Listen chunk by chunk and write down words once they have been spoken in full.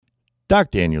Doc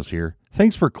Daniels here.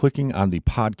 Thanks for clicking on the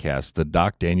podcast, The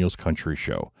Doc Daniels Country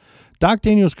Show. Doc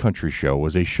Daniels Country Show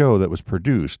was a show that was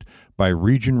produced by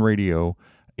Region Radio,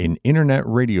 an internet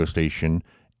radio station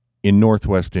in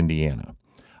Northwest Indiana.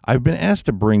 I've been asked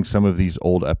to bring some of these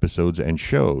old episodes and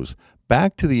shows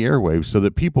back to the airwaves so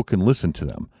that people can listen to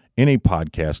them in a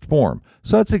podcast form.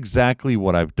 So that's exactly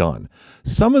what I've done.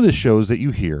 Some of the shows that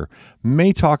you hear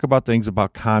may talk about things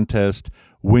about contest,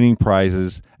 winning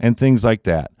prizes, and things like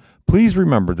that. Please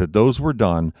remember that those were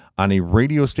done on a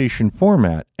radio station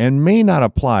format and may not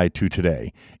apply to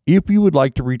today. If you would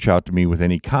like to reach out to me with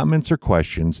any comments or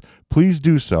questions, please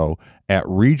do so at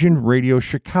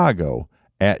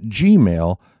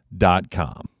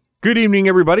regionradiochicago@gmail.com. Good evening,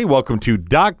 everybody. Welcome to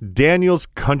Doc Daniels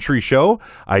Country Show.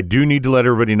 I do need to let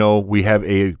everybody know we have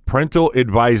a parental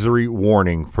advisory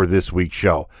warning for this week's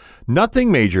show.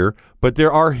 Nothing major, but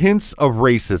there are hints of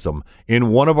racism in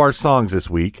one of our songs this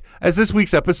week, as this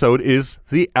week's episode is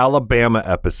the Alabama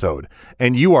episode,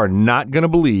 and you are not going to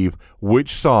believe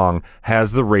which song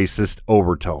has the racist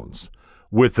overtones.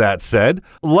 With that said,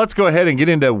 let's go ahead and get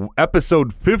into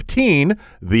episode 15,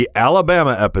 the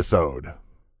Alabama episode.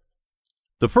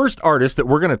 The first artist that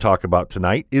we're going to talk about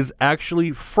tonight is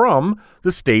actually from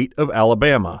the state of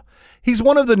Alabama. He's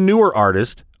one of the newer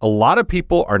artists. A lot of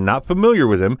people are not familiar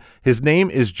with him. His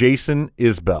name is Jason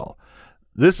Isbell.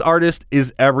 This artist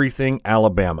is everything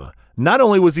Alabama. Not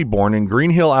only was he born in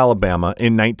Green Hill, Alabama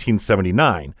in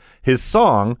 1979, his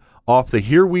song off the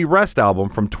Here We Rest album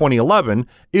from 2011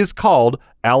 is called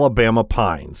Alabama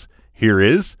Pines. Here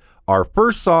is our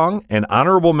first song and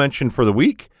honorable mention for the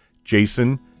week,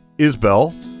 Jason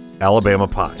Isbell, Alabama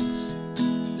Pines.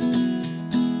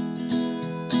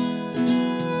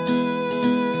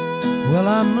 Well,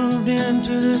 I moved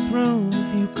into this room,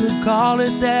 if you could call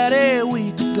it that, a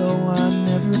week ago. I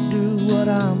never do what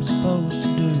I'm supposed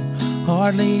to do,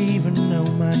 hardly even know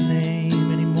my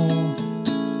name anymore.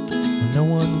 When no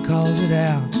one calls it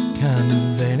out, it kind of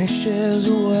vanishes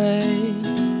away.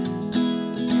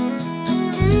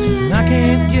 And I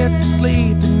can't get to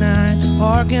sleep at night, the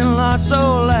parking lot's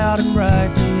so loud and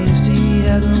bright. The AC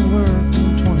hasn't worked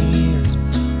in 20 years,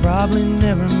 probably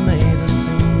never made a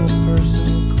single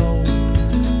person cold.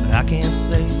 But I can't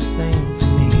say the same for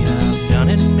me, I've done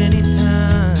it many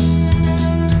times.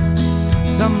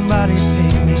 Somebody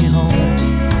take me home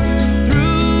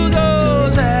through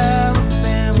those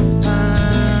Alabama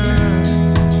pines.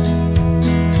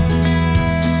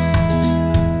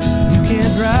 You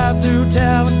can't drive through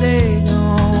Talladega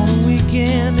on a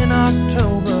weekend in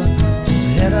October. Just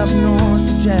head up north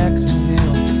to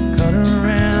Jacksonville, cut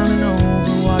around and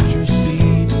over, watch your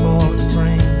speed, Bowling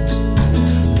Springs.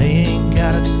 They ain't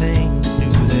got a thing to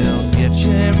do, they'll get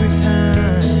you every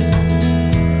time.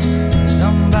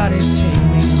 Somebody take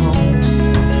me home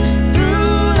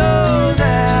through those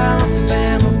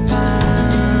Alabama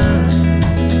pines.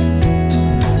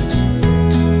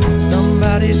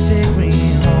 Somebody take me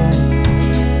home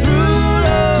through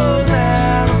those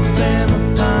Alabama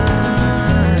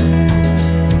pines.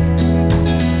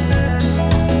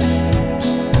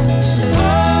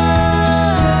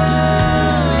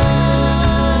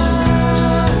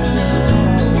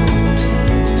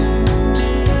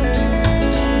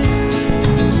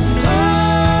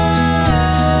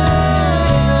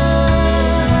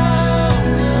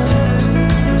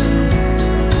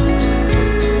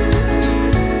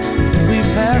 If we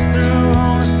pass through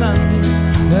on a Sunday,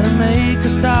 better make a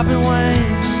stop at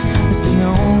Wayne's. It's the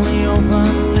only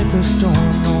open liquor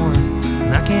store north,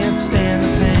 and I can't stand the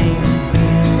pain of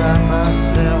being by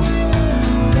myself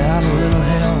without a little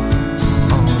help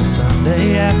on a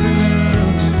Sunday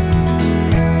afternoon.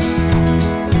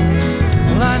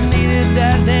 Well, I needed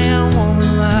that damn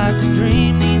woman like a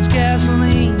dream needs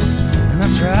gasoline, and I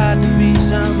tried to be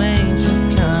some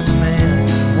ancient kind of man,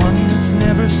 one that's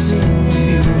never seen the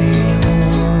beauty in the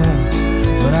world.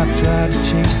 But I tried to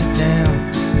chase it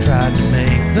down, tried to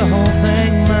make the whole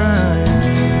thing mine.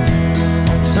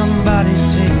 Somebody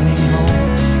take me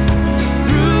home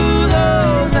through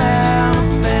those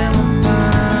Alabama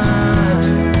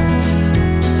pines.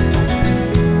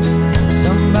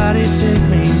 Somebody take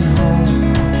me home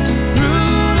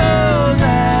through those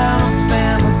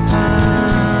Alabama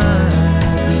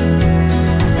pines.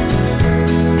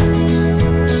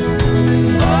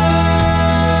 Oh.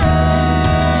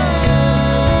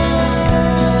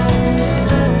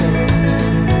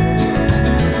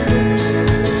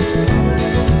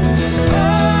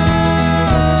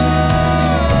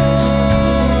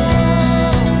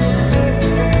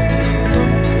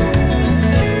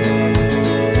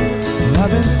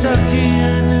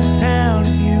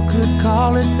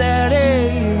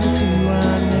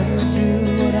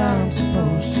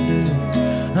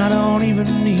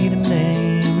 even need a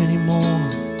name anymore.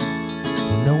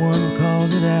 When no one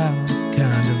calls it out, it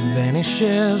kind of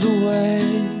vanishes away.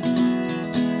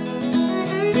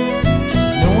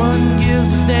 No one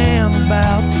gives a damn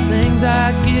about the things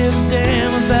I give a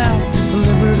damn about. The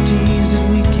liberties that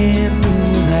we can't do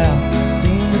without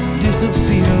seem to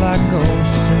disappear like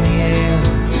ghosts in the air.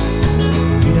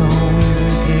 We don't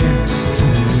even care,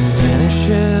 truth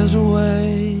vanishes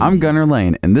away. I'm Gunnar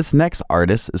Lane, and this next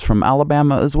artist is from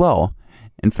Alabama as well.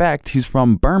 In fact, he's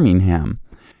from Birmingham.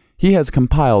 He has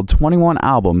compiled 21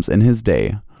 albums in his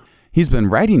day. He's been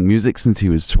writing music since he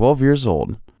was 12 years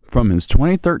old. From his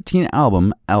 2013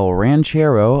 album, El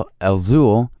Ranchero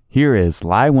Azul, here is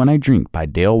Lie When I Drink by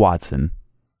Dale Watson.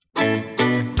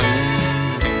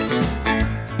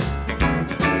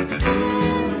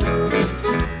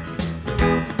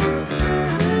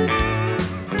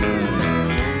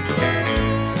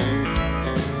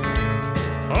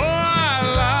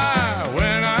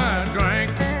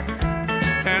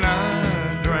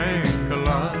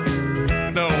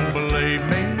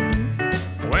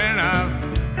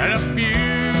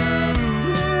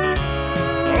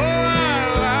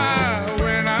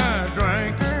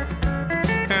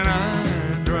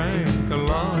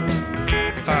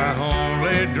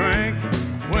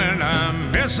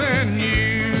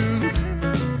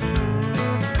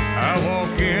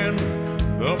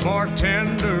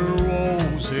 Bartender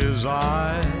rolls his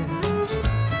eyes.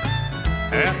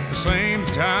 At the same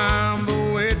time,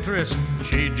 the waitress,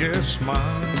 she just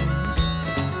smiles.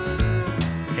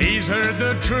 He's heard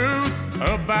the truth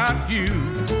about you,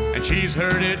 and she's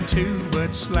heard it too,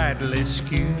 but slightly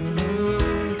skewed.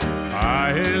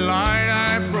 I lied,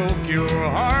 I broke your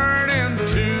heart in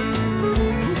two.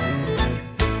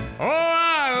 Oh,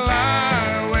 I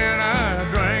lied when I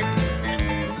drank,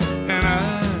 and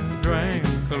I drank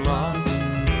a lot.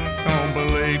 Don't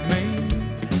believe me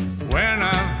when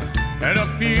I had a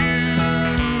few.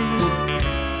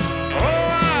 Oh,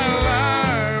 I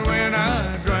lied when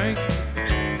I drank,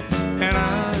 and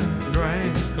I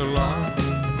drank a lot.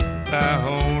 I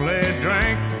only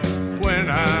drank when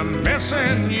I'm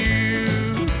missing you.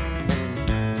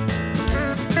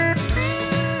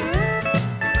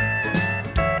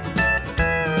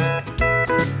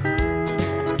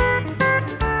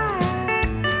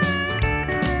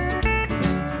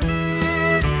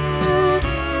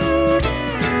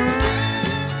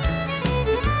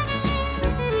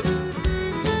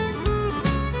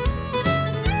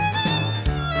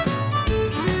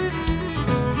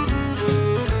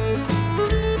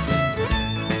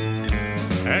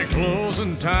 At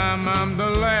closing time, I'm the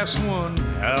last one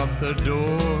out the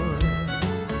door.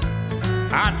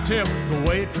 I tip the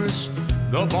waitress,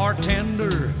 the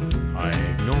bartender, I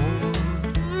ignore.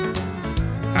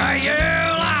 I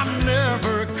yell, I'm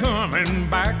never coming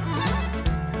back.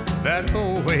 That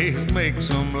always makes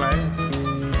them laugh.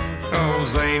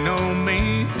 'Cause they know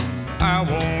me, I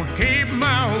won't keep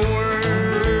my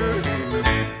word.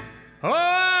 Oh,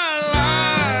 I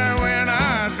lie when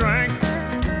I drink,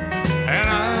 and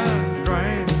I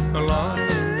drank a lot.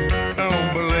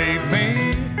 Don't believe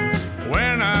me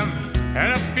when I've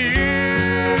had a few.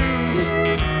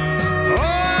 Oh,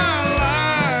 I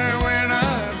lie when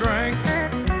I drank,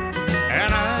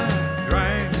 and I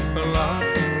drank a lot.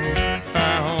 I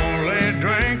only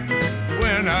drink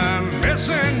when I'm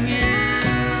missing you.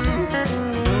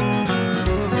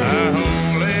 I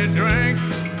only drink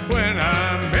when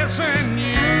I'm missing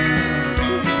you.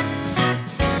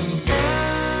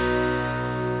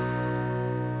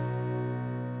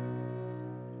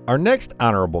 Our next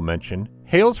honorable mention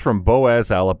hails from Boaz,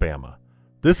 Alabama.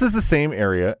 This is the same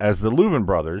area as the Louvin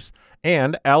brothers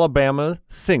and Alabama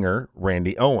singer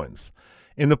Randy Owens.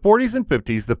 In the 40s and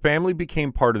 50s, the family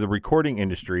became part of the recording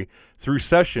industry through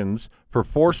sessions for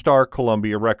four-star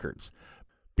Columbia Records.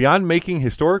 Beyond making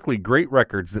historically great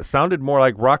records that sounded more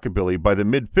like rockabilly by the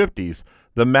mid-50s,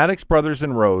 the Maddox Brothers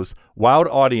and Rose wowed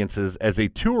audiences as a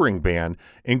touring band,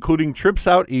 including trips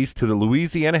out east to the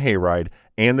Louisiana Hayride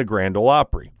and the Grand Ole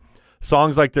Opry.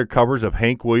 Songs like their covers of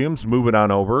Hank Williams' Move It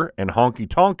On Over and Honky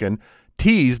Tonkin'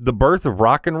 teased the birth of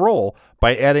rock and roll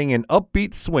by adding an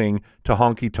upbeat swing to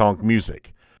honky-tonk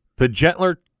music. The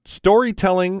gentler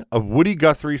storytelling of Woody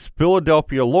Guthrie's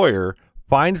Philadelphia Lawyer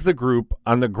finds the group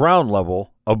on the ground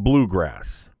level of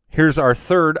bluegrass. Here's our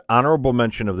third honorable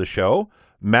mention of the show,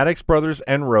 Maddox Brothers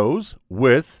and Rose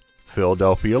with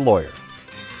Philadelphia Lawyer.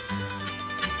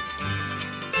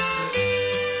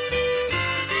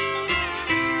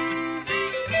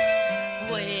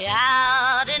 Way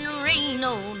out in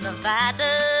Reno,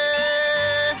 Nevada,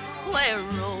 where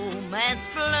romance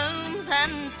blooms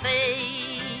and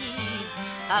fades,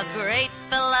 a great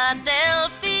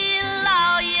Philadelphia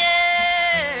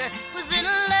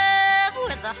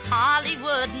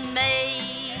Hollywood maid.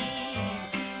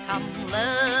 Come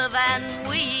love and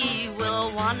we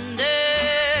will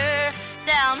wander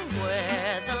down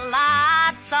where the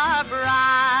lights are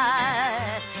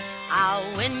bright.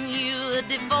 I'll win you a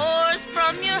divorce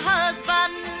from your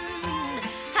husband,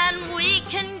 and we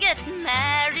can get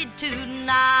married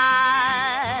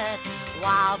tonight.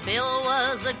 While Bill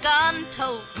was a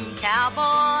gun-toting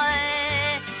cowboy,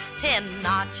 10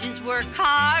 notches were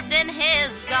carved in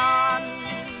his gun.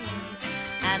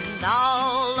 And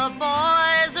all the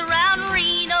boys around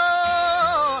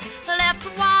Reno left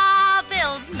while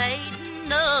Bill's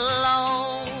maiden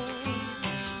alone.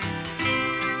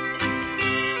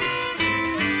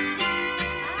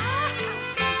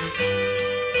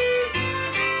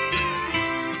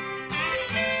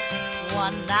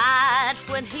 One night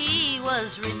when he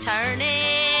was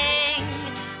returning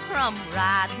from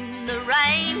riding the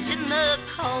range in the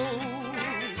cold,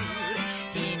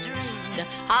 he dreamed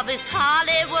of his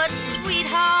Hollywood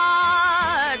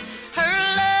sweetheart.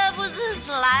 Her love was as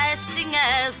lasting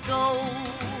as gold.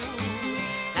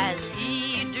 As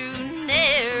he drew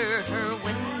near her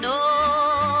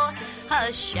window,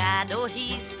 a shadow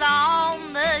he saw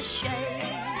on the shade.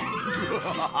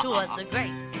 'Twas a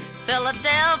great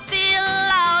Philadelphia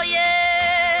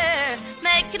lawyer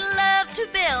making love to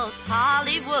Bill's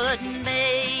Hollywood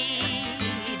maid.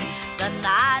 The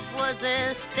night was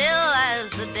as still as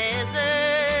the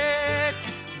desert,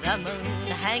 the moon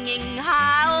hanging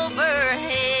high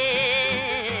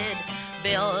overhead.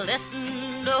 Bill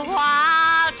listened a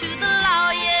while to the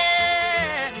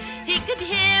lawyer. He could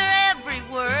hear every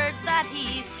word that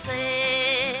he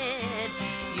said.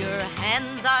 Your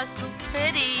hands are so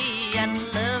pretty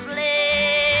and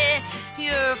lovely,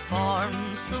 your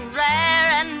form so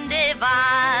rare and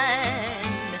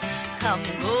divine. Come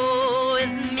go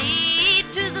with me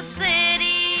to the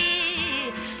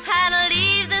city and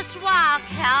leave this wild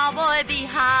cowboy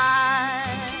behind.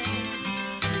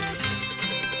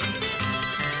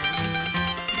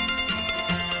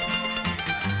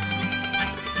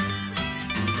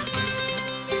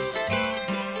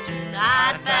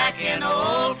 Tonight back in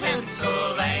old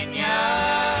Pennsylvania,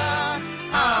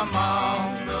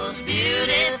 among those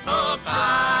beautiful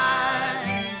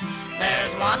pines,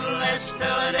 there's one less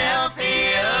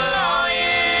Philadelphia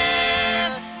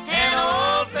lawyer in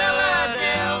old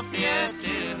Philadelphia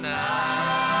tonight.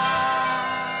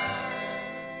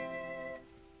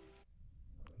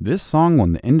 This song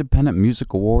won the Independent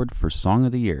Music Award for Song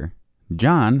of the Year.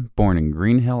 John, born in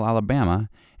Green Hill, Alabama,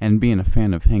 and being a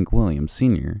fan of Hank Williams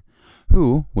Sr.,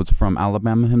 who was from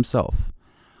Alabama himself,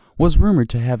 was rumored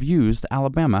to have used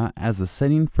Alabama as a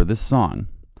setting for this song.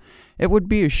 It would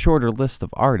be a shorter list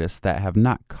of artists that have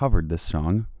not covered this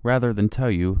song, rather than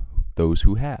tell you those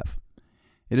who have.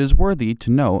 It is worthy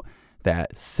to note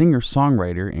that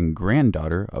singer-songwriter and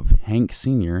granddaughter of Hank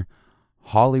Sr.,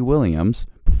 Holly Williams,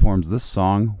 performs this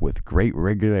song with great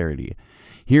regularity.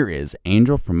 Here is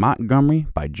Angel from Montgomery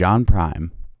by John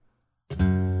Prine.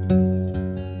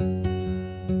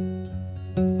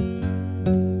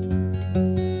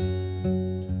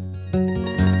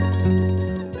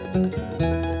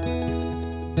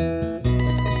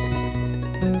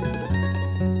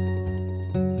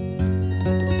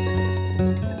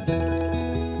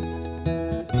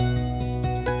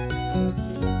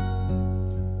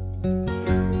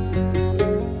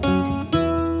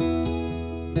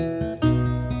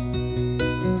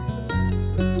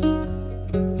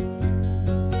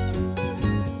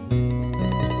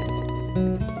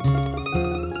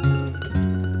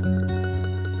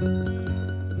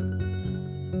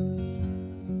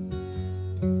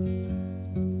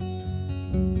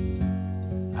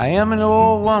 I am an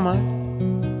old woman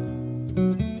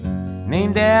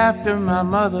named after my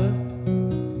mother.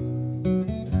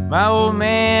 My old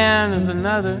man is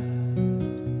another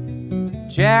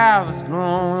child that's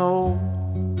grown old.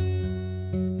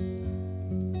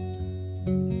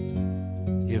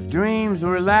 If dreams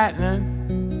were lightning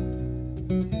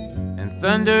and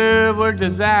thunder were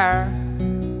desire,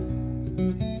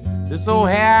 this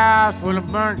old house would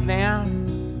have burnt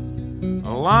down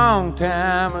a long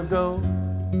time ago.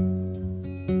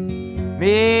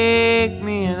 Make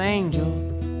me an angel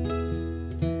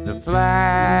that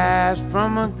flies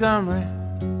from Montgomery.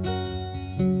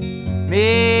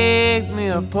 Make me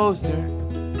a poster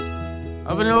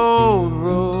of an old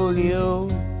rodeo.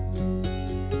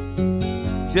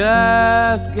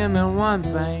 Just give me one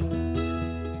thing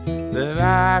that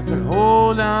I can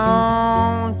hold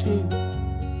on to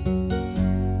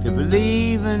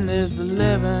believe in this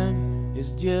living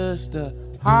is just a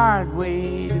hard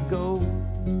way to go.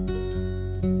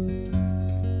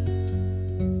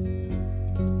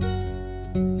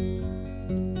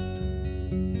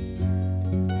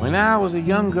 when I was a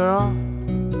young girl.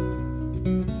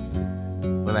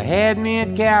 Well, I had me a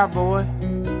cowboy.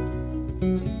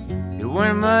 It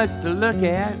weren't much to look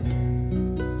at,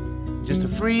 just a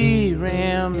free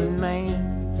rambling man.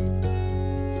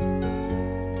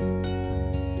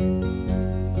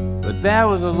 But that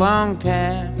was a long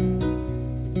time,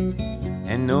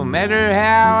 and no matter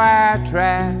how I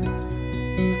try,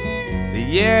 the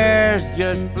years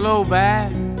just flow by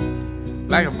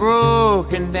like a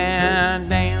broken down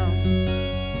dam.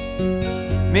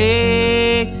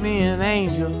 Make me an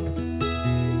angel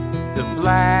that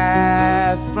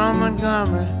flies from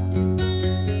Montgomery.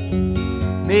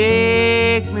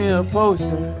 Make me a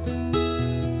poster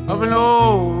of an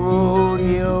old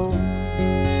rodeo.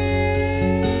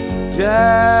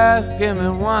 Just give me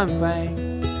one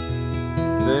thing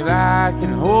that I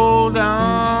can hold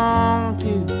on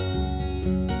to.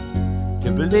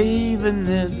 To believe in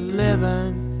this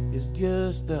living is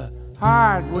just a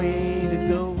hard way to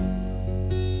go.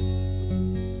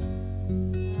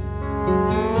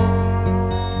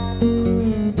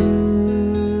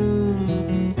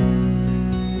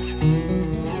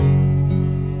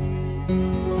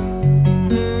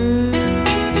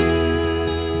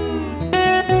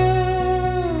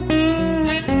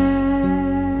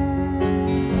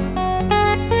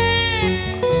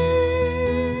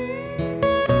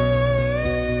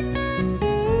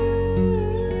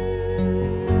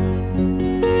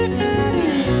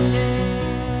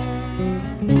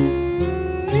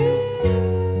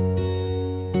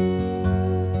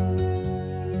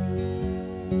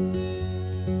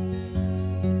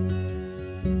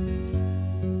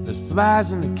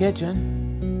 Flies in the kitchen,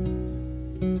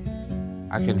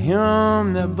 I can hear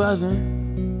 'em, they're buzzing,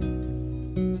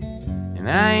 and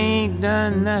I ain't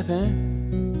done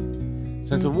nothing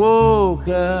since I woke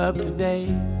up today.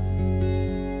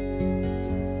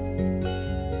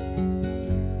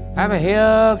 How the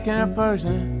hell can a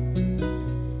person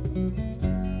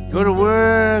go to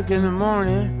work in the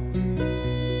morning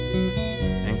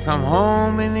and come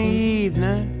home in the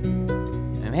evening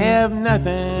and have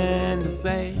nothing to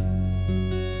say?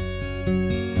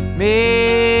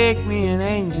 Make me an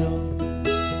angel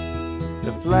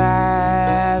that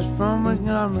flies from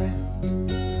Montgomery.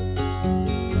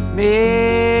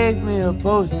 Make me a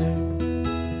poster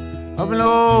of an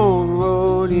old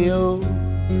rodeo.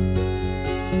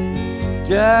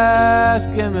 Just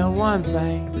give me one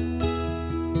thing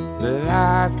that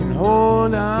I can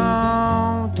hold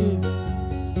on to.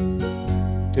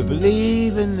 To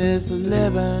believe in this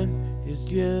living is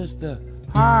just a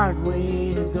hard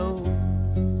way to go.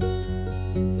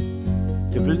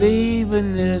 To believe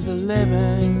in this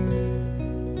living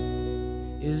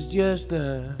is just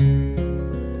a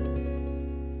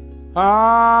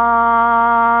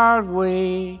hard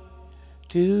way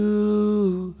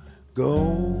to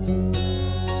go.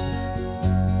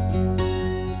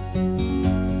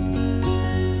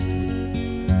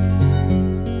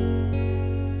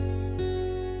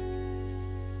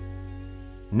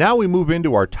 Now we move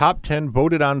into our top 10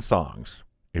 voted on songs.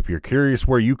 If you're curious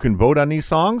where you can vote on these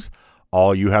songs,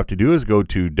 all you have to do is go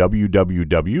to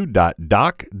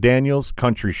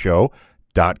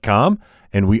www.docdanielscountryshow.com,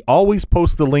 and we always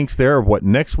post the links there of what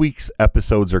next week's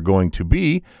episodes are going to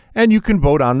be, and you can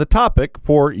vote on the topic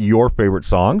for your favorite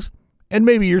songs, and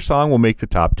maybe your song will make the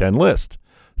top 10 list,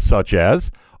 such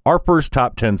as our first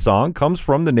top 10 song comes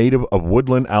from the native of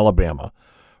Woodland, Alabama.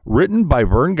 Written by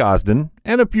Vern Gosdin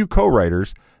and a few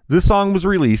co-writers, this song was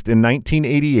released in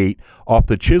 1988 off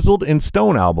the Chiseled in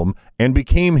Stone album and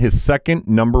became his second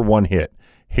number one hit.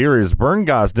 Here is Vern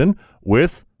Gosdin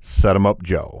with Set 'Em Up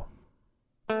Joe.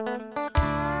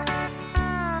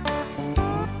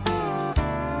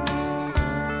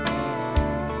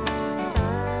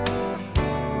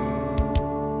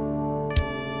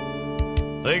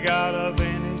 They got a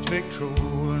vintage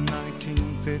Victrola in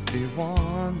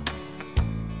 1951,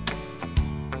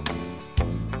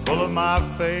 full of my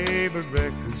favorite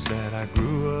records that I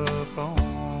grew up on.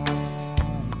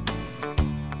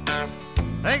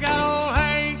 They got old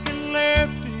Hank and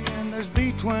Lefty, and there's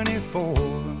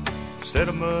B-24. Set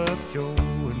 'em up, Joe,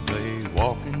 and play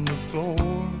Walking the Floor.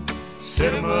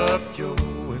 Set 'em up, Joe,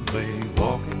 and play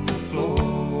Walking the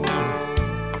Floor.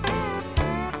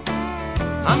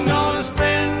 I'm gonna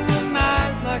spend the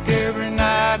night like every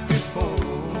night before,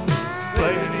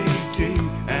 playing E.T.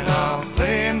 and I'll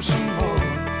play him some more.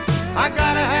 I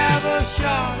gotta have a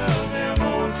shot of them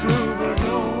old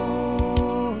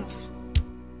troubadours.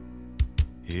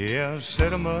 Yeah,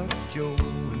 set 'em up, Joe,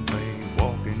 and play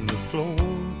Walking the Floor.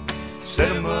 Set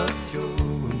 'em up, Joe,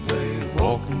 and play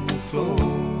Walking the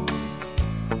Floor.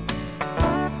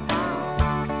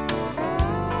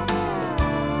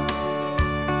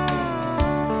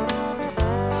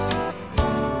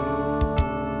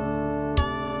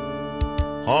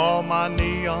 All my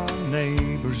neon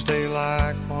neighbors, they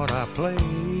like what I play,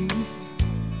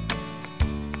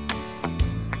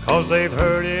 'cause they've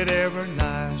heard it every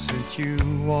night since you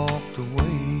walked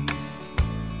away.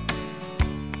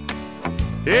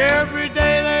 Every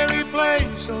day they replay,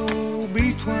 so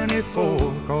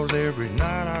B24, 'cause every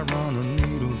night I run a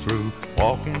needle through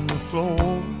walking the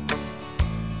floor.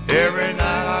 Every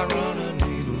night I run a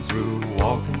needle through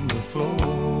walking the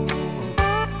floor.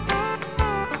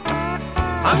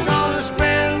 I'm gonna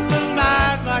spend the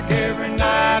night like every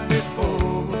night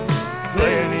before,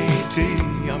 playing E.T.,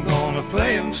 I'm gonna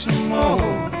play him some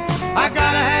more. I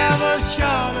gotta have a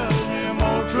shot of them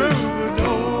old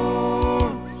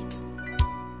troubadours.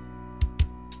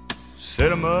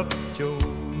 Set 'em up, Joe,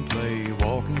 and play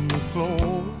walking the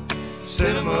floor.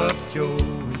 Set 'em up, Joe,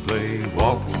 and play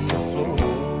walking the floor.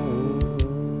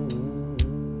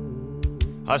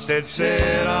 I said,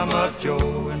 set 'em up,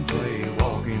 Joe, and play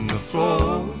walking the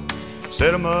floor.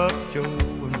 Set 'em up, Joe,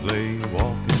 and play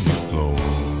walking the floor.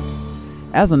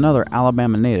 As another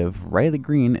Alabama native, Riley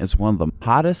Green is one of the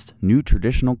hottest new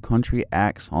traditional country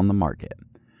acts on the market.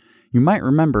 You might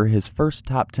remember his first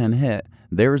top 10 hit,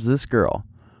 There's This Girl,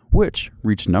 which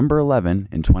reached number 11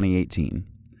 in 2018.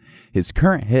 His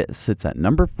current hit sits at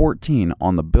number 14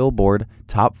 on the Billboard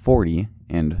Top 40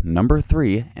 and number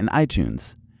 3 in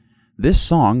iTunes. This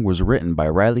song was written by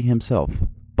Riley himself,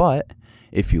 but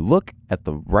if you look at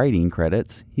the writing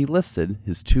credits, he listed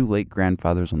his 2 late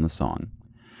grandfathers on the song.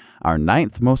 Our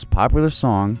 9th most popular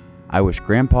song, I Wish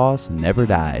Grandpas Never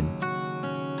Died.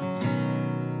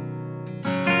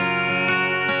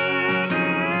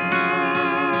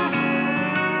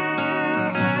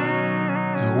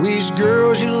 I wish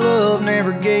girls you love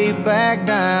never gave back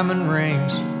diamond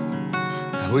rings.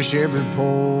 I wish every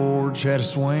porch had a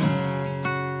swing.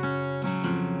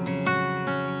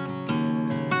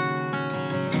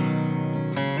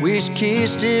 Wish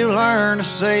kids still learn to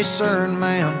say sir and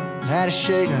ma'am, how to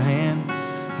shake a hand.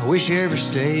 I wish every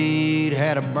state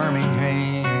had a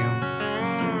Birmingham.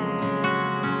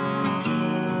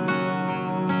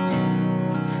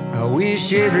 I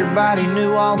wish everybody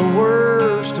knew all the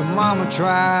words to Mama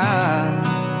Tried.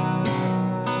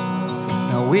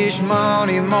 I wish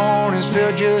Monday mornings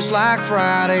felt just like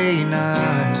Friday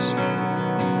nights.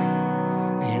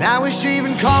 And I wish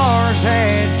even cars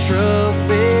had truck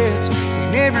beds,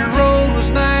 and every road was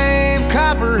named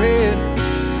Copperhead,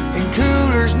 and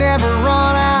coolers never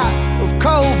run out of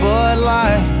cold Bud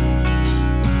Light.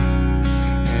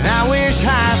 And I wish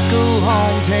high school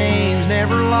home teams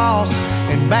never lost,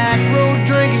 and back road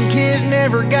drinking kids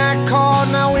never got caught.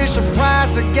 And I wish the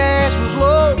price of gas was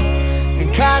low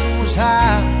and cotton was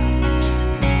high.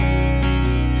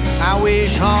 I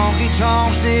wish honky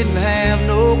tonks didn't have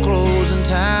no closing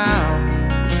time.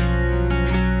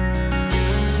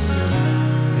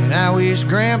 And I wish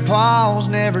grandpas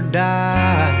never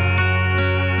died.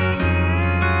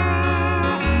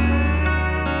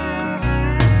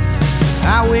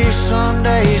 I wish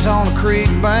Sundays on the creek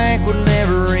bank would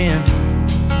never end.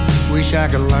 Wish I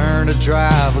could learn to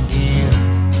drive again.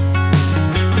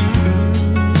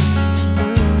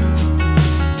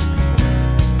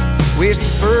 Wish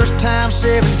the first time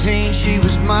 17 she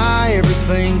was my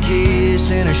everything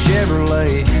kiss in a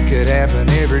Chevrolet could happen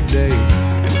every day.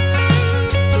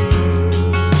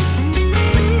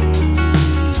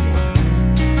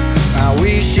 I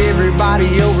wish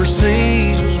everybody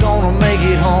overseas was gonna make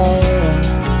it home.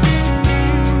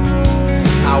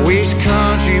 I wish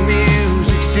country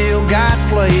music still got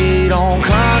played on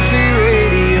country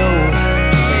radio.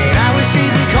 And I wish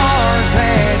even cars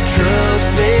had truck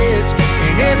beds,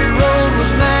 and every road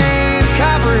was named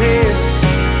Copperhead,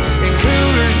 and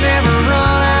coolers never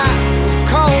run out of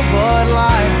cold Bud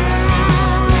Light.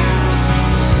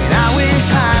 And I wish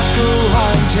high school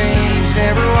home teams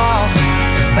never lost,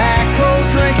 and back road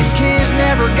drinking kids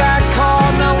never got caught.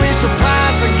 And I wish the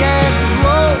price of gas was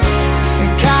low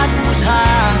and cotton was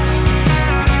high.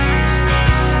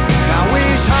 And I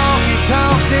wish honky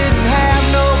tonks didn't have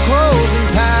no closing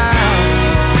time.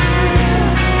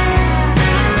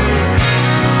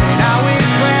 And I wish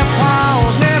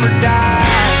grandpas never died.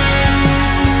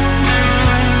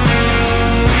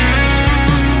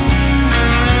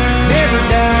 Never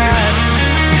died.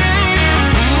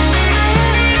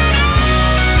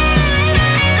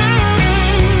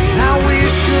 And I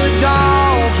wish good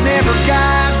dogs never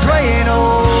got gray and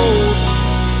old.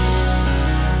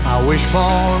 I wish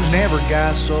farms never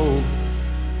got sold.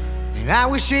 And I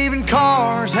wish even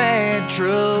cars had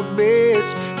truck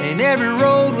beds, and every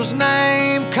road was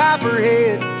named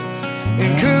Copperhead,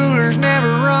 and coolers never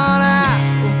run out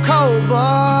of cold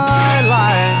Bud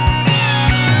Light.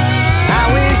 I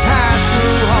wish high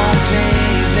school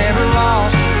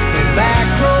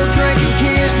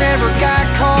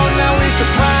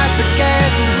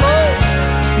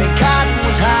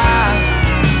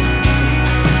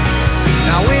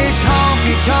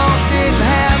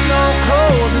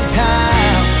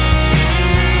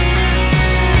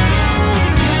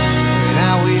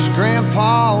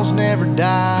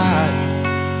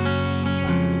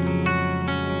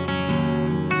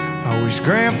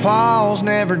grandpas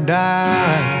never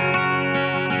died.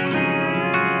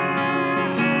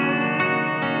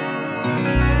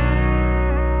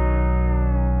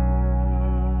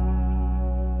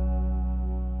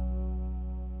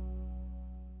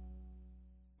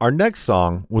 Our next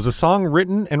song was a song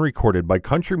written and recorded by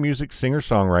country music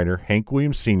singer-songwriter Hank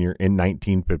Williams Sr. in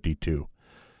 1952.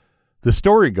 The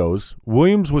story goes,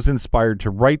 Williams was inspired to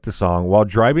write the song while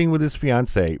driving with his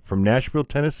fiancée from Nashville,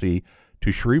 Tennessee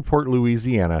to Shreveport,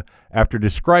 Louisiana after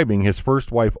describing his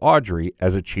first wife Audrey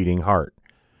as a cheating heart.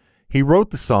 He wrote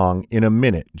the song in a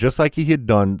minute, just like he had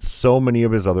done so many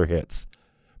of his other hits.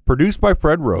 Produced by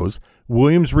Fred Rose,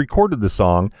 Williams recorded the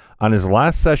song on his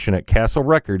last session at Castle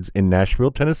Records in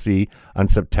Nashville, Tennessee on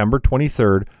September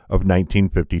 23rd of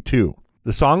 1952.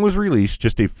 The song was released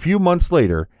just a few months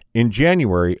later in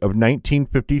January of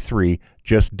 1953,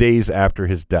 just days after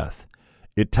his death.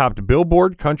 It topped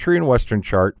Billboard Country and Western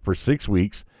chart for 6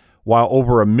 weeks, while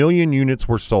over 1 million units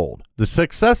were sold. The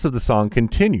success of the song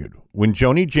continued when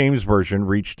Joni James' version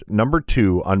reached number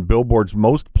 2 on Billboard's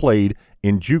most played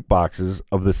in jukeboxes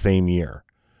of the same year,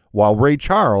 while Ray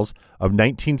Charles' of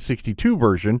 1962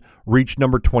 version reached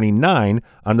number 29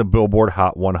 on the Billboard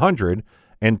Hot 100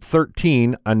 and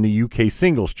 13 on the UK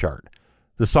singles chart.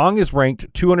 The song is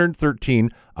ranked 213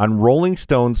 on Rolling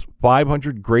Stone's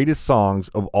 500 Greatest Songs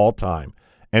of All Time,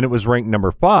 and it was ranked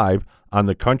number 5 on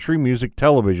the Country Music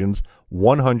Television's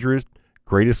 100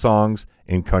 Greatest Songs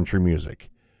in Country Music.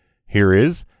 Here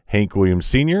is Hank Williams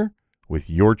Sr. with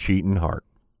Your Cheatin' Heart.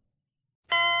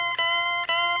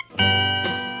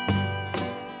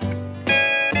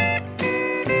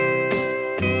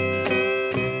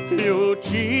 Your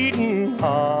cheating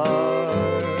heart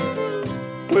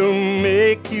will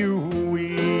make you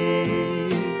weep.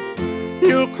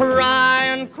 You'll cry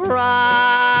and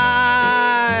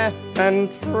cry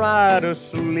and try to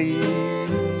sleep,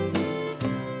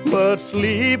 but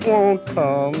sleep won't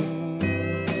come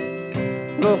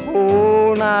the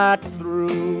whole night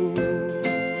through.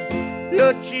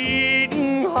 Your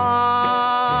cheating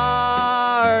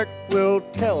heart will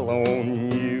tell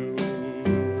on you.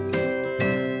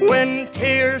 When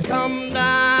tears come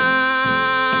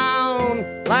down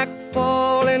like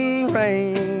falling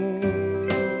rain,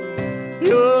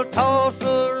 you'll toss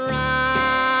around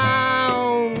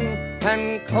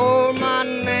and call my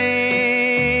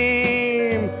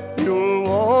name. You'll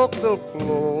walk the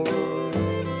floor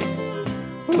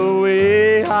the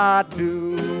way I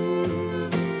do.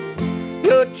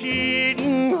 Your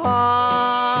cheating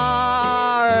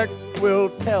heart will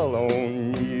tell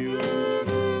on you.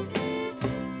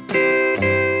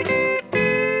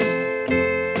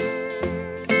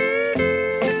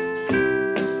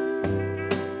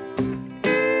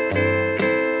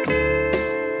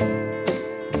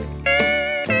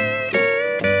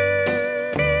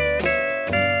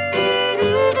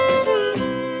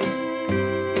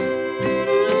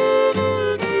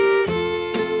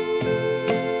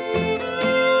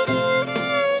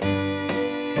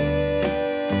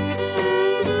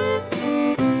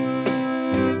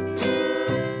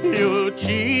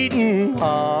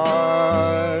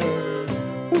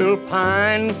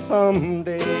 Pine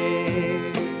someday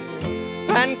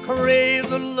and crave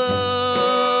the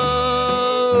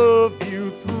love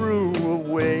you threw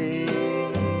away.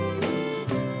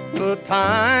 The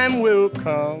time will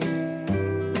come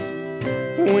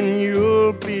when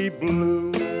you'll be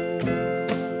blue.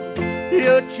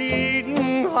 Your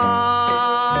cheating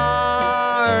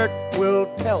heart will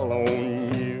tell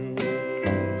on you.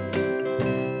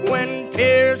 When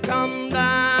tears come down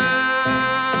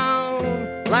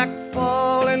like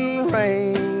falling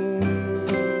rain,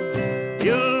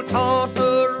 you'll toss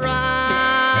around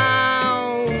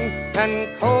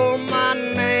and call my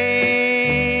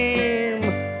name.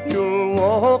 You'll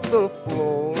walk the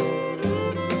floor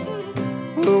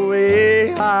the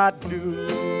way I do.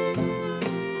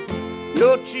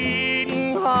 Your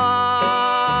cheating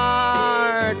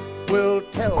heart will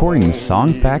tell. According to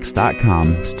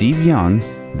Songfacts.com, Steve Young,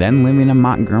 then living in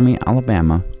Montgomery,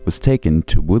 Alabama, was taken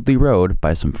to Woodley Road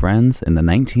by some friends in the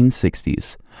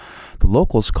 1960s. The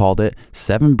locals called it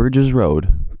Seven Bridges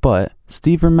Road, but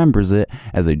Steve remembers it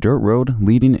as a dirt road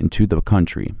leading into the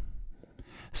country.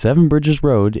 Seven Bridges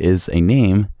Road is a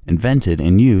name invented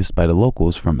and used by the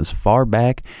locals from as far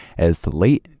back as the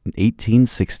late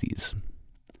 1860s.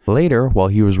 Later, while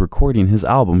he was recording his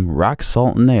album Rock,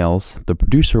 Salt, and Nails, the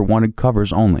producer wanted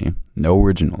covers only, no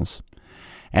originals.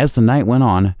 As the night went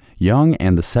on, Young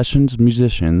and the sessions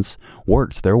musicians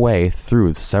worked their way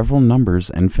through several numbers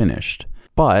and finished.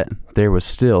 But there was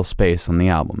still space on the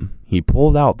album. He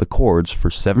pulled out the chords for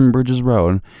Seven Bridges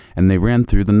Road and they ran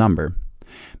through the number.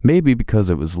 Maybe because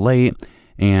it was late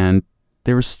and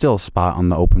there was still a spot on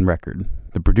the open record.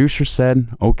 The producer said,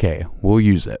 okay, we'll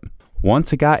use it.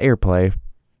 Once it got airplay,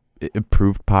 it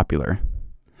proved popular.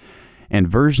 And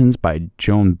versions by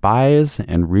Joan Baez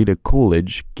and Rita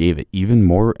Coolidge gave it even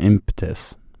more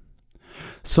impetus.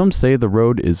 Some say the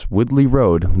road is Woodley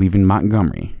Road leaving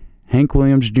Montgomery. Hank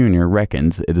Williams Jr.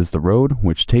 reckons it is the road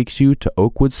which takes you to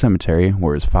Oakwood Cemetery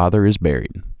where his father is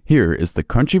buried. Here is the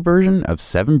country version of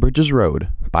Seven Bridges Road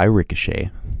by Ricochet.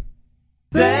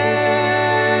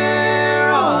 There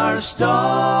are stars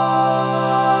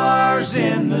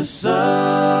in the southern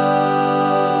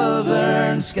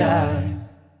sky,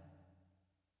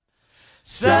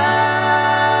 southward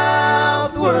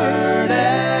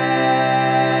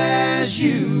as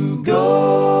you go.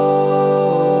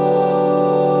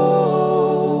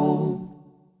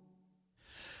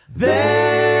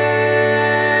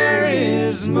 There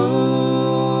is moonlight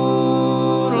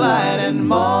and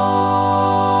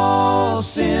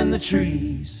moss in the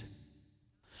trees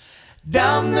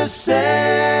down the Seven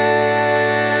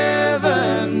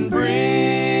Bridges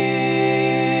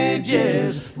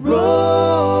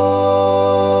Road.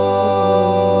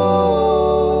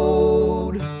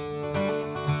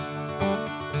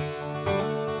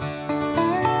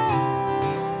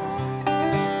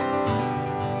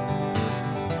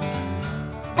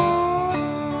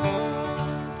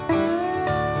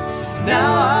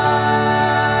 Now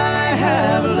I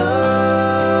have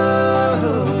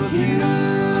loved you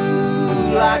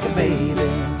like a baby,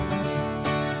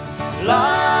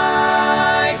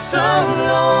 like some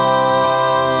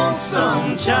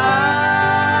lonesome child,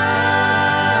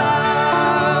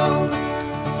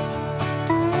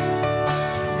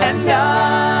 and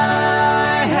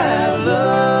I have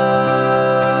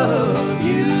loved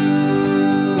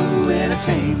you in a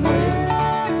tame way,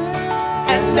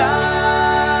 and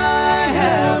I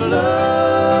have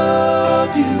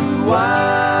loved you wild.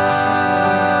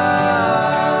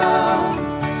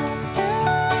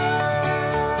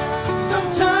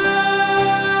 Sometimes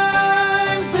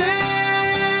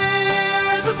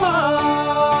there's a part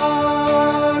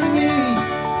of me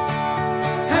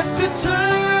has to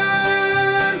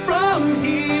turn from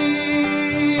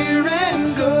here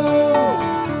and go,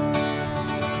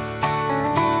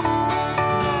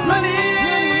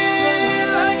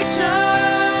 running like a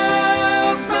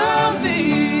child from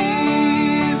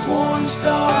these warm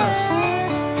stars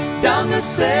down the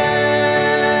Seven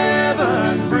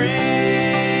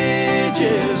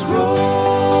Bridges Road.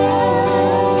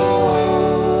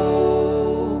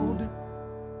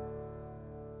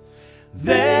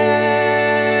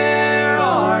 There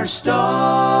are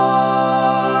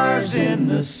stars in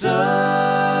the southern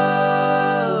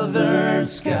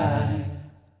sky,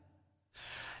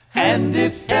 and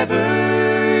if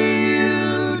ever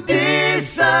you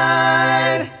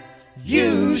decide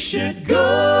you should go,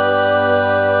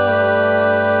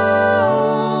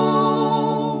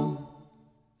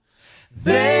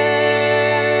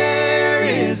 there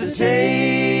is a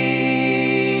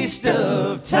taste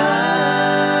of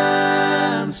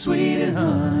time, sweet and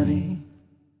honey,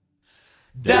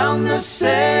 down the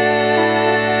Seven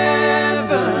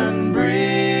Bridges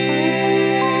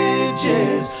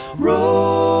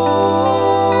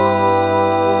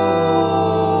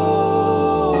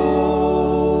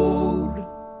Road.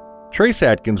 Trace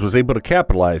Atkins was able to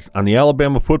capitalize on the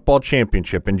Alabama football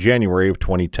championship in January of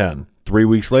 2010. 3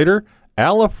 weeks later,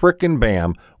 Alla Frickin'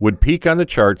 Bam would peak on the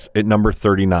charts at number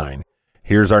 39.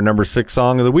 Here's our number 6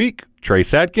 song of the week,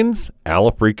 Trace Atkins,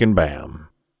 Alla Frickin' Bam.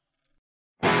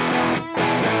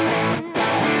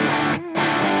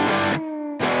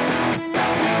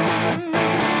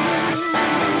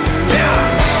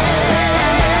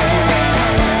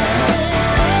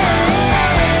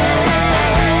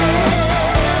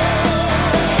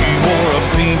 She wore a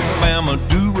pink Bama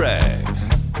do-rag,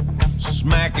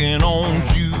 smacking on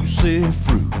juicy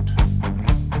fruit.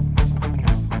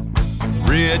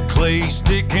 Red clay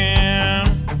sticking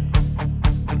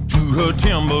to her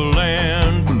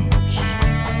Timberland boots.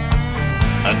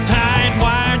 A tight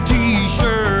white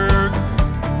t-shirt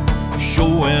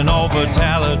showing off a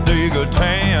Talladega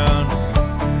tan.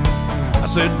 I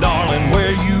said, darling,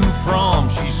 where you from?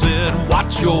 She said,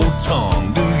 watch your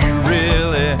tongue. Do you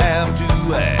really have to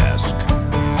ask?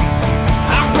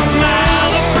 I'm from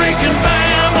Alla Frickin'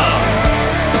 Bama.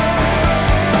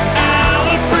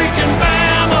 Alla Frickin'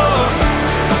 Bama.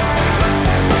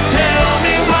 Tell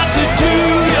me what to do,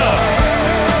 ya.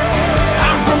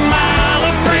 I'm from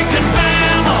Alla Frickin'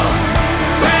 Bama.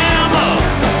 Bama.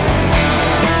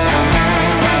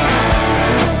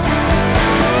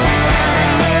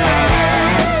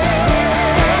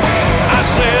 I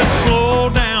said, slow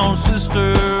down, sister.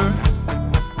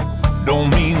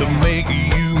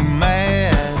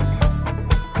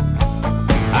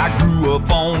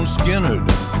 Skinner,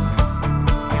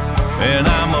 and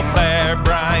I'm a Bear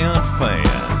Bryant fan.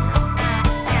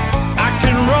 I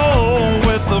can roll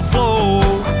with the flow,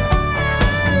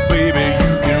 baby,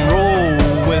 you can roll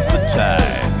with the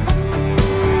tide.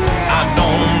 I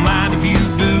don't mind if you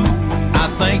do, I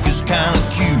think it's kind of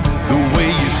cute the way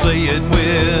you say it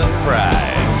with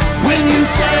pride. When you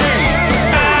say,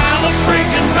 I'm a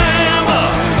freaking Bama,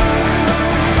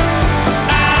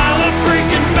 I'm a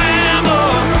freaking Bama,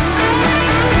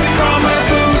 from her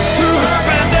boots to her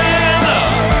bandana,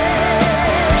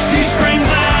 she screams,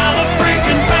 I'm a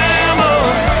freaking Bama,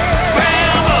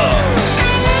 Bama.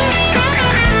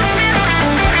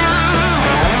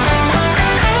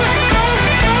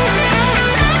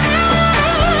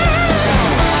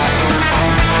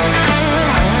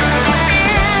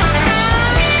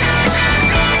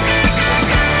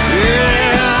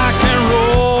 Yeah, I can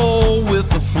roll with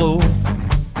the flow,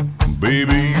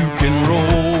 baby, you can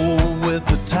roll with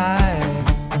the tide.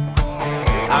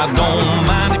 I don't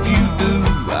mind if you do,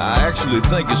 I actually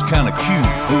think it's kind of cute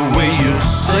the way you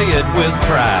say it with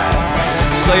pride.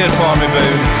 Say it for me,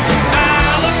 baby.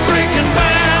 I'm a freaking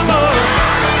Bama,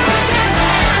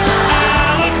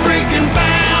 I'm a freaking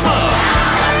Bama,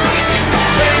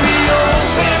 baby,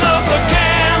 open up the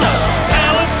canna,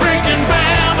 I'm a freaking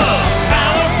Bama,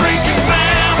 I'm a freaking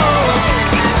Bama,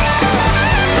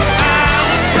 I'm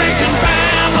a freaking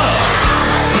Bama,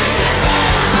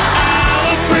 I'm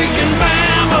a freaking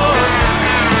Bama,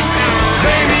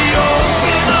 baby,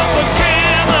 open up the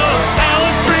canna, I'm a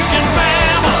freaking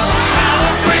Bama, I'm a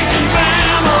freaking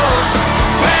Bama,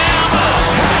 Bama.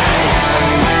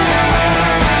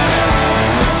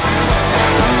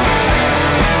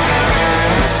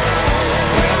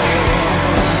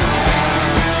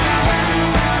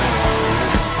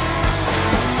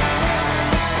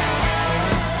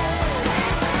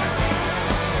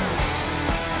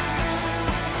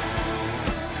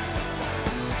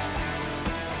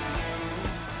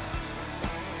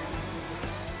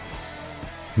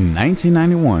 In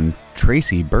 1991,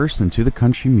 Tracy burst into the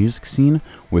country music scene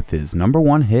with his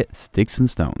 #1 hit, Sticks and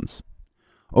Stones.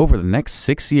 Over the next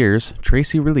 6 years,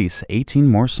 Tracy released 18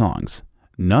 more songs.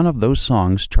 None of those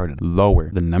songs charted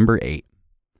lower than number 8.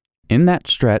 In that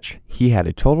stretch, he had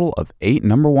a total of 8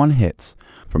 #1 hits.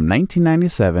 From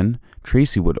 1997,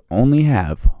 Tracy would only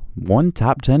have one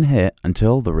top 10 hit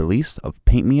until the release of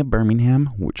Paint Me a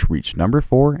Birmingham, which reached number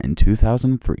 4 in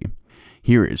 2003.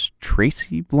 Here is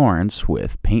Tracy Lawrence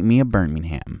with Paint Me a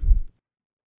Birmingham.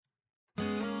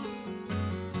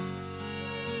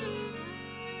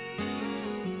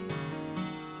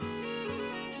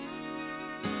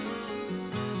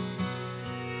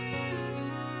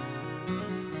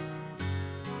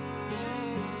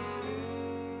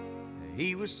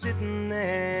 He was sitting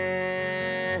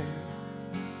there,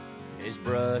 his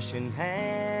brush in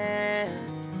hand,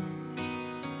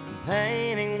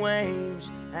 painting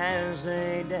waves as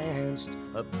they danced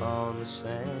upon the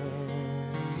sand.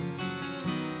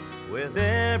 With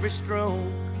every stroke,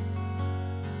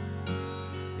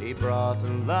 he brought to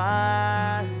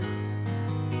life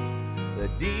the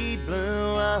deep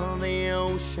blue of the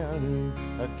ocean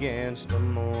against a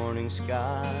morning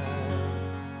sky.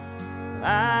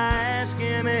 I asked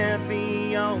him if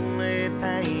he only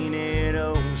painted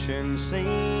ocean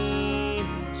scenes.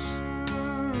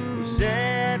 He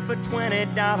said, for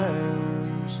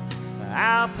 $20,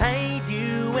 I'll paint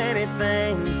you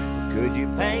anything. Could you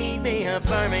paint me a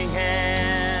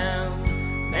Birmingham?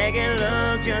 Make it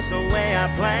look just the way I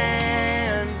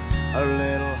planned. A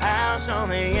little house on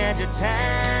the edge of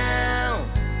town,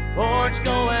 porch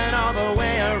going all the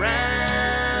way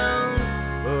around.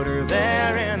 Put her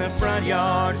there in the front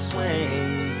yard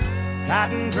swing.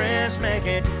 Cotton dress, make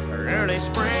it early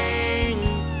spring.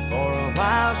 For a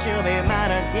while she'll be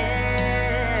mine again.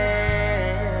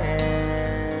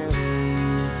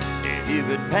 If you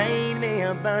could paint me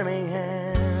a Birmingham.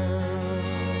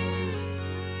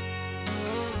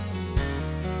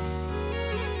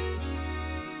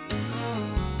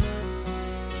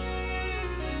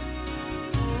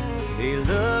 He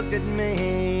looked at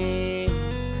me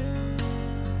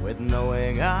with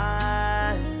knowing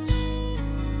eyes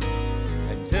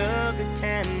and took a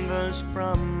canvas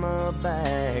from a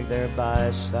bag there by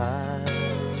his side.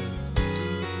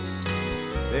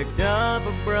 Picked up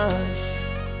a brush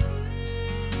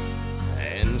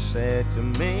and said to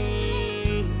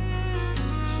me,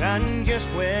 son,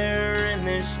 just where in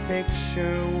this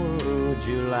picture would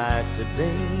you like to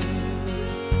be?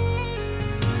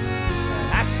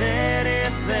 I said,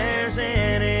 if there's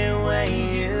any way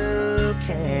you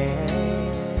can,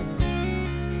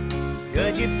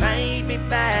 could you paint me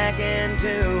back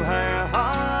into her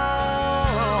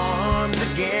arms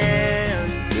again?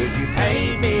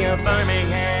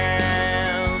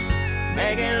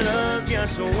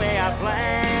 just the way I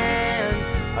planned.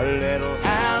 A little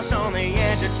house on the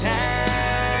edge of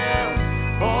town,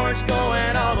 porch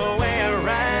going all the way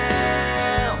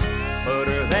around. Put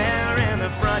her there in the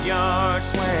front yard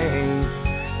swing,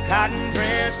 cotton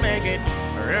dress make it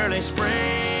early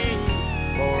spring.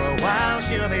 For a while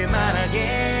she'll be mine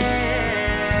again.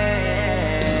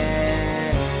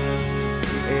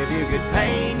 If you could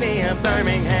paint me a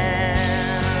Birmingham,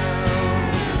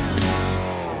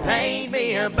 paint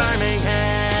me a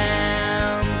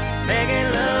Birmingham, make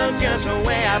it look just the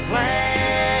way I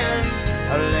planned.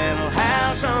 A little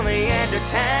house on the edge of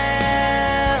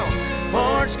town,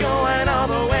 porch going all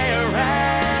the way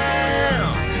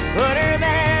around. Put her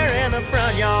there in the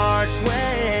front yard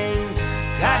swing,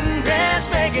 cotton dress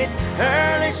make it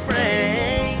early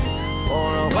spring.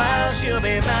 For a while she'll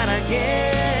be mine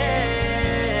again.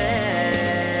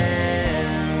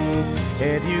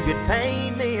 If you could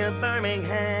paint me a Birmingham,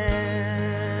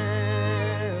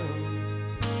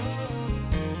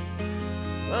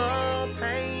 oh,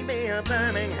 paint me a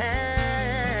Birmingham.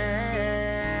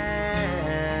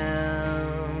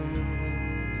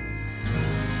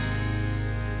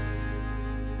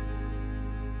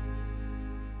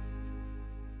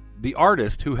 The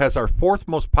artist who has our fourth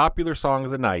most popular song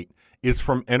of the night is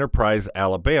from Enterprise,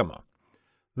 Alabama.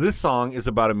 This song is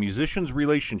about a musician's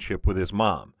relationship with his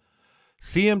mom.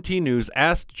 CMT News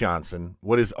asked Johnson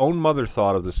what his own mother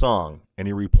thought of the song, and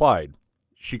he replied,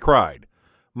 "She cried.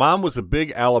 Mom was a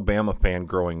big Alabama fan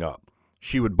growing up.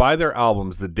 She would buy their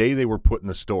albums the day they were put in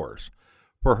the stores.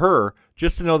 For her,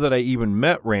 just to know that I even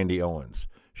met Randy Owens,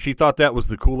 she thought that was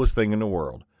the coolest thing in the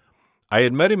world. I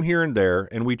had met him here and there,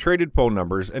 and we traded phone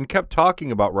numbers and kept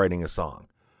talking about writing a song.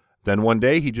 Then one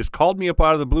day he just called me up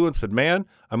out of the blue and said, 'Man,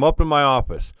 I'm up in my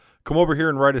office. Come over here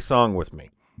and write a song with me.'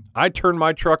 I turned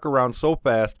my truck around so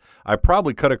fast I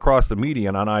probably cut across the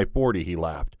median on I-40, he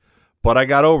laughed. But I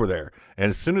got over there,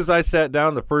 and as soon as I sat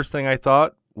down, the first thing I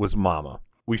thought was Mama.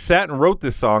 We sat and wrote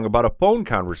this song about a phone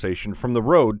conversation from the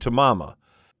road to Mama.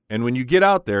 And when you get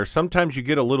out there, sometimes you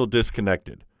get a little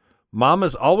disconnected.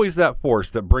 Mama's always that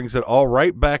force that brings it all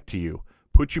right back to you,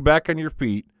 puts you back on your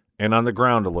feet and on the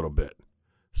ground a little bit."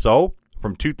 So,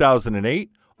 from 2008,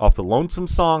 off the Lonesome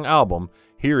Song album,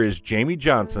 here is Jamie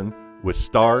Johnson with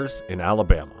Stars in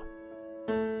Alabama.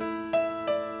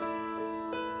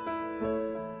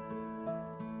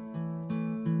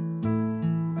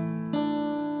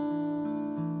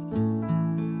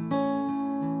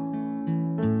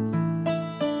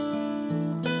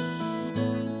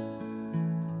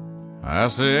 I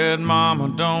said, "Mama,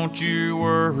 don't you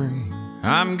worry,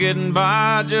 I'm getting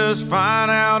by just fine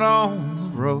out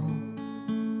on the road.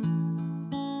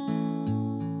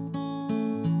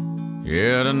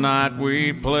 Yeah, tonight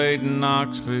we played in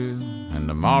Knoxville, and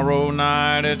tomorrow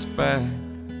night it's back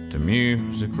to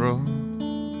Music Road.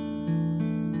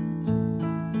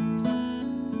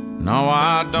 No,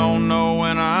 I don't know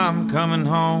when I'm coming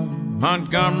home.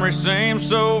 Montgomery seems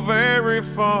so very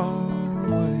far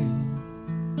away."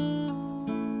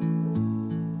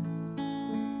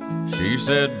 She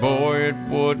said, "Boy, it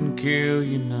wouldn't kill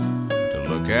you none to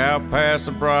look out past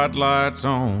the bright lights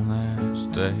on that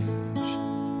stage.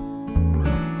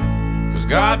 'Cause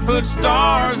God put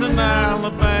stars in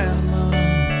Alabama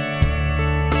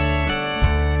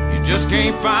you just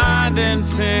can't find in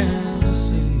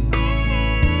Tennessee.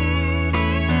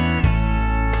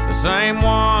 The same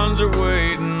ones are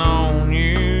waiting on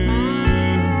you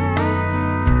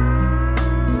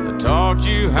that taught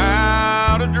you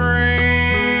how to dream.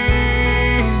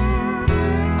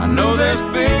 I know there's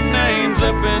big names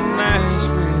up in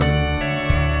Nashville,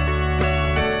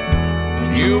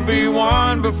 and you'll be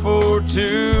one before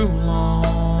too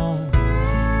long.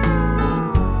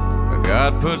 But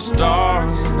God put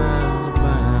stars in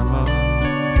Alabama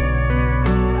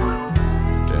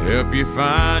to help you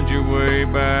find your way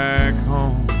back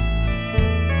home.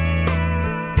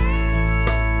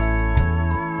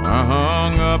 I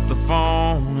hung up the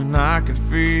phone and I could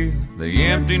feel the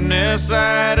emptiness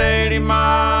at 80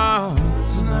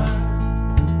 miles an hour.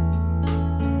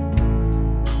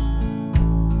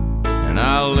 And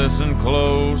I listened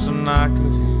close and I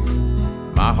could hear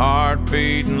my heart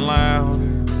beating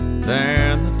louder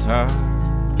than the tires.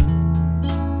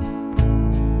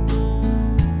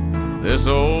 This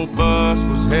old bus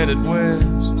was headed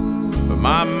west, but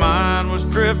my mind was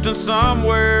drifting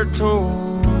somewhere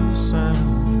toward the south.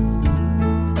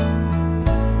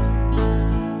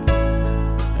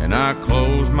 And I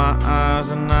closed my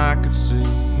eyes and I could see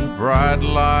a bright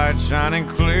light shining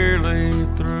clearly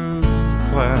through the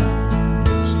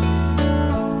clouds.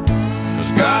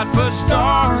 'Cause God put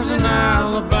stars in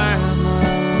Alabama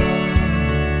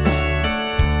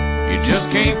you just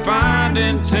can't find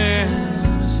in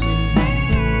Tennessee.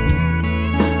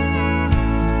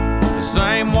 The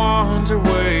same ones are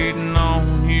waiting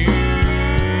on you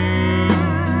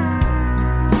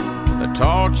that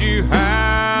taught you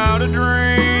how to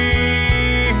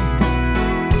dream.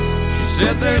 She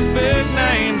said there's big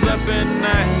names up in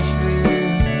Nashville,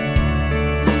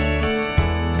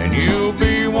 and you'll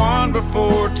be one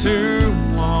before too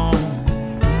long.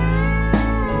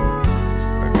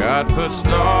 God put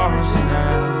stars in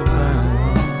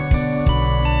Alabama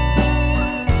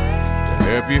to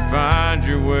help you find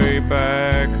your way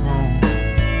back home.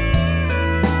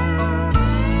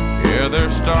 Yeah,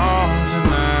 there's stars in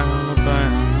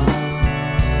Alabama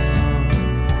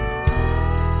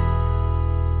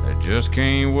that just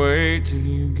can't wait till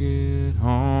you get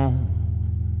home.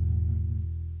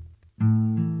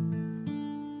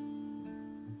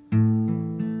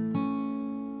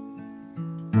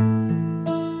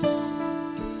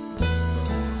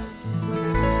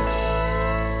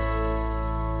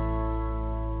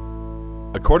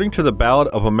 According to the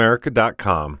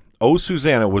balladofamerica.com, "Oh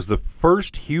Susanna" was the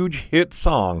first huge hit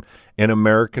song in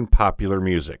American popular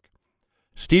music.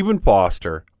 Stephen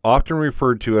Foster, often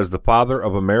referred to as the father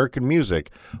of American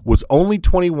music, was only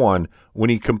 21 when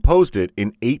he composed it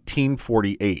in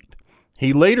 1848.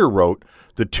 He later wrote,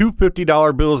 "The two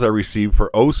 $50 bills I received for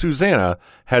Oh Susanna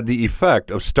had the effect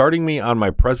of starting me on my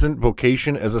present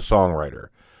vocation as a songwriter."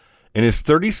 In his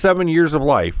 37 years of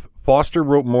life, Foster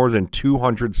wrote more than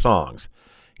 200 songs.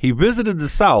 He visited the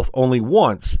South only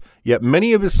once, yet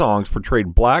many of his songs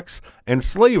portrayed blacks and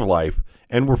slave life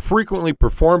and were frequently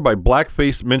performed by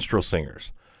black-faced minstrel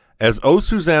singers. As "Oh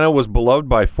Susanna" was beloved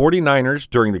by 49ers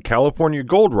during the California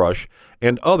Gold Rush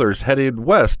and others headed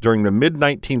west during the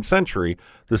mid-19th century,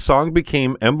 the song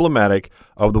became emblematic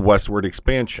of the westward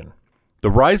expansion.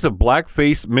 The rise of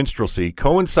black-faced minstrelsy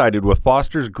coincided with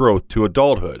Foster's growth to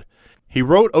adulthood. He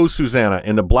wrote "Oh Susanna"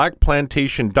 in the black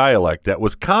plantation dialect that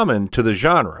was common to the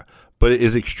genre, but it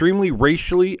is extremely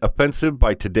racially offensive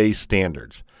by today's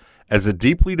standards. As the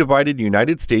deeply divided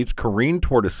United States careened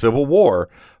toward a civil war,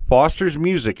 Foster's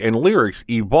music and lyrics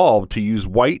evolved to use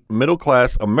white,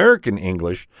 middle-class American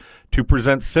English to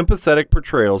present sympathetic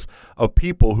portrayals of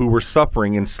people who were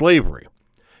suffering in slavery.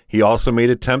 He also made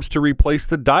attempts to replace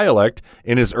the dialect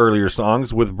in his earlier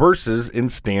songs with verses in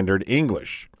standard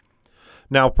English.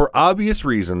 Now, for obvious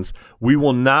reasons, we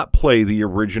will not play the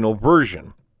original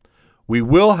version. We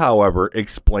will, however,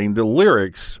 explain the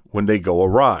lyrics when they go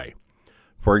awry.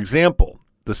 For example,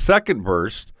 the second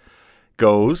verse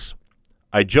goes,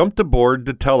 "I jumped aboard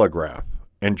the telegraph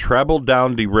and traveled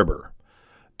down the river.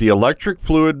 The electric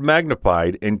fluid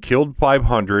magnified and killed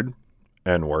 500,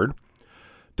 N-word.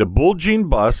 The bulging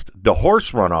bust, the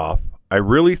horse run off, I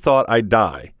really thought I'd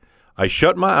die. I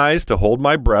shut my eyes to hold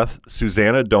my breath,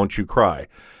 Susanna, don't you cry."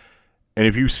 And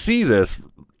if you see this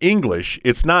English,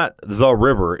 it's not the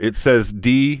river. It says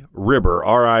the river,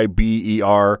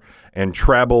 R-I-B-E-R, and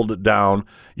traveled down.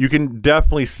 You can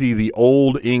definitely see the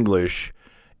old English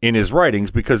in his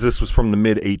writings because this was from the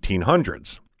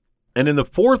mid-1800s. And in the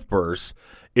fourth verse,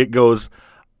 it goes,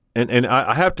 and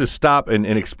I have to stop and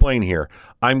explain here.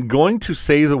 I'm going to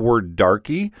say the word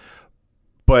darky,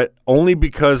 but only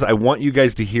because I want you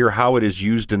guys to hear how it is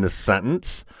used in the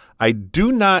sentence. I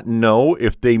do not know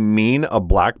if they mean a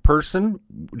black person,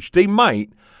 which they might,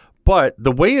 but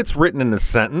the way it's written in the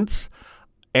sentence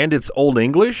and it's Old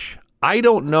English, I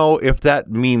don't know if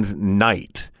that means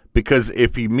night, because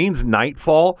if he means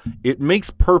nightfall, it makes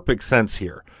perfect sense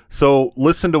here. So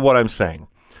listen to what I'm saying.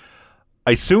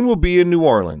 I soon will be in New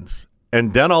Orleans,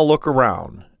 and then I'll look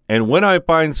around, and when I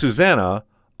find Susanna,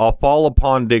 I'll fall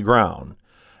upon de ground.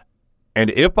 And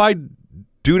if I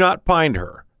do not find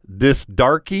her, this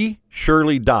darky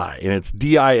surely die. And it's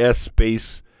D-I-S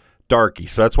space darky.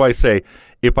 So that's why I say,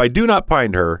 if I do not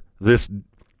find her, this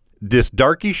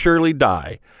darky surely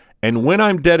die. And when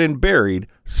I'm dead and buried,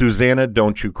 Susanna,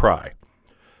 don't you cry.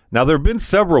 Now, there have been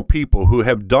several people who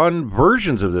have done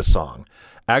versions of this song.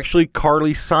 Actually,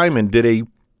 Carly Simon did a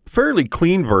fairly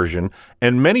clean version,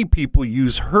 and many people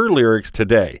use her lyrics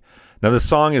today. Now, the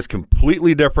song is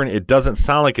completely different. It doesn't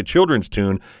sound like a children's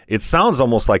tune. It sounds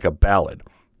almost like a ballad.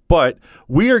 But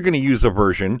we are going to use a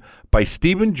version by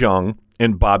Stephen Jung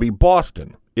and Bobby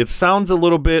Boston. It sounds a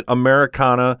little bit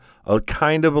Americana,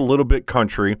 kind of a little bit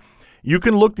country. You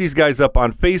can look these guys up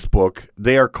on Facebook.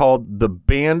 They are called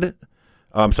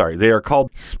they are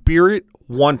called Spirit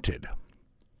Wanted.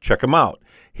 Check them out.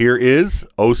 Here is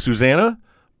 "Oh Susanna"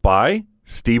 by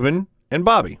Stephen and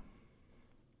Bobby.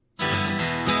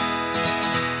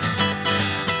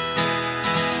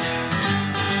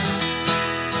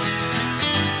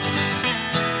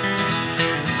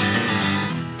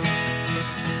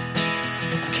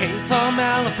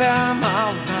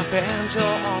 banjo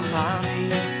on my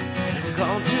knee.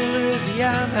 Gone to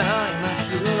Louisiana in my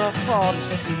true love for the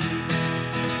sea.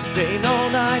 Day no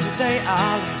night, the day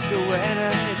I left the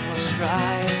weather, it was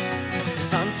dry. The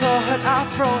sun so hot I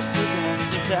froze to death.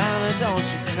 Susanna, don't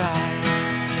you cry.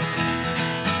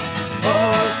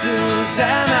 Oh,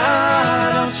 Susanna,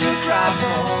 don't you cry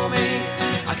for me.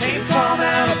 I came from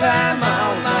Alabama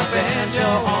with my banjo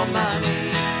on my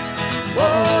knee.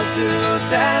 Oh,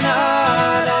 Susanna,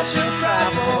 don't you cry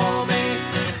for me.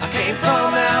 I came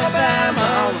from Alabama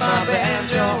with my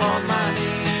banjo on my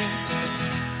knee.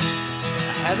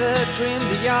 I had a dream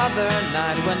the other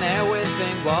night when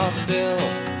everything was still.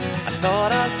 I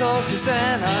thought I saw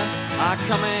Susanna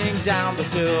coming down the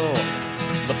hill.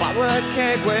 The butler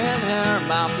cake in her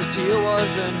mouth, the tear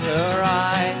was in her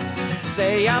eye.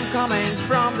 Say I'm coming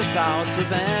from the south,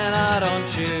 Susanna,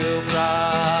 don't you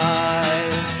cry.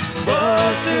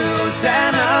 Oh,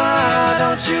 Susanna,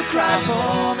 don't you cry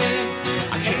for me.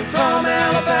 I came from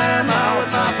Alabama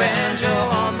with my banjo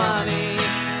on my knee.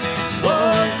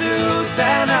 Oh,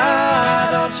 Susanna,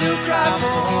 don't you cry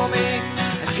for me.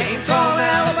 I came from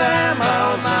Alabama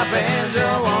with my banjo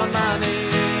on my knee.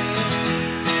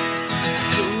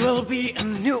 Soon we'll be in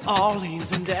New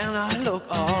Orleans, and then I look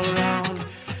all around.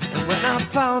 And when I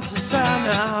found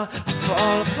Susanna, I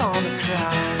fall upon the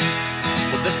ground.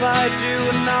 But if I do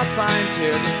not find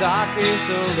her, the sake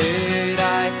so late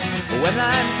but when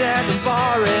I'm dead and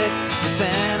buried,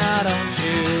 Susanna, don't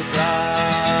you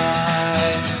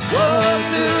cry. Whoa,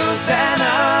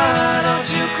 Susanna, don't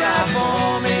you cry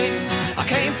for me. I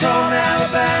came from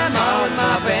Alabama with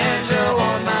my banjo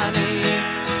on my knee.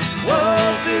 Whoa,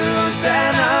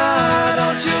 Susanna,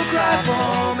 don't you cry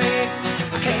for me.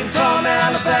 I came from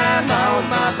Alabama with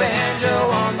my banjo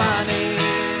on my knee.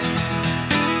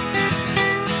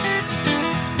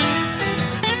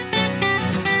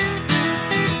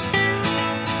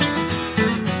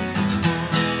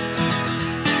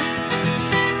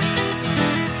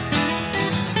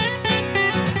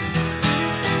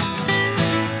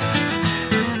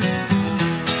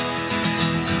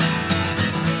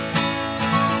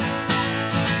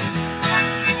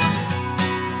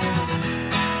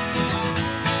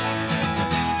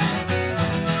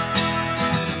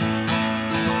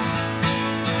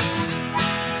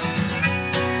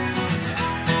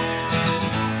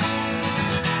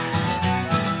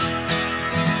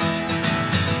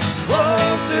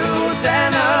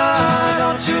 Susanna,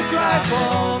 don't you cry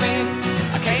for me.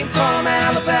 I came from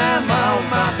Alabama with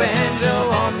my banjo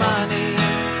on my knee.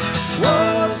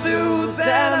 Whoa,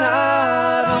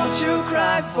 Susanna, don't you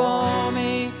cry for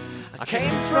me. I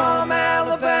came from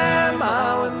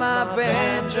Alabama with my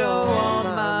banjo on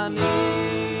my knee.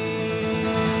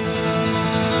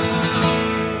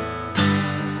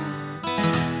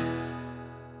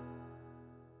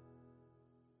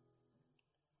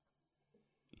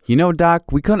 You know,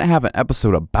 Doc, we couldn't have an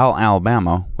episode about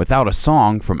Alabama without a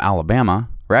song from Alabama,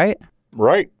 right?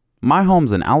 Right. My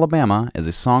Home's in Alabama is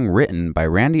a song written by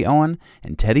Randy Owen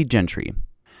and Teddy Gentry.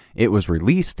 It was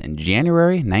released in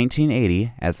January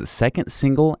 1980 as the second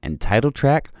single and title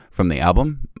track from the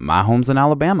album My Home's in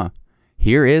Alabama.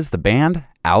 Here is the band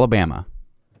Alabama.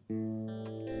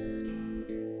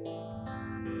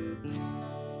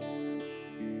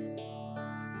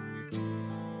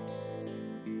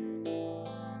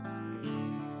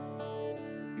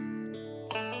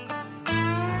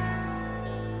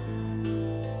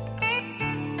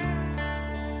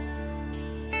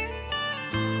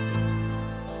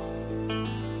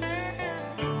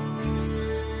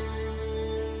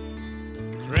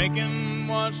 Drinking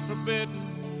was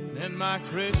forbidden in my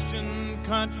Christian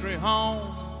country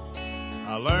home.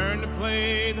 I learned to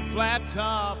play the flat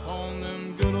top on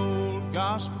them good old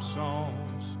gospel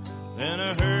songs. Then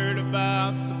I heard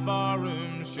about the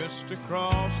barrooms just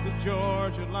across the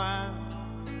Georgia line,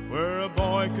 where a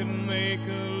boy could make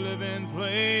a living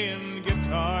playing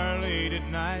guitar late at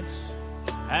nights.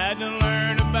 Had to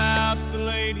learn about the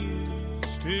ladies,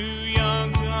 too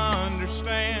young to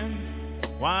understand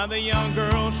why the young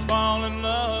girls fall in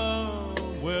love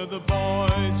with the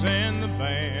boys and the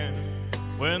band.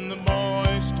 When the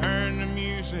boys turn to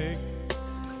music,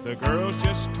 the girls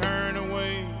just turn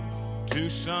away to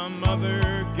some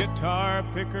other guitar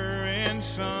picker in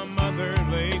some other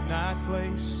late night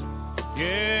place.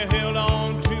 Yeah, held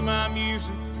on to my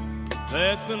music,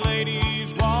 let the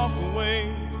ladies walk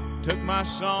away. Took my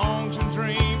songs and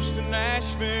dreams to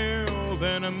Nashville,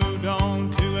 then I moved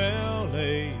on to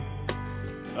L.A.,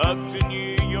 up to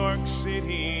New York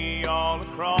City, all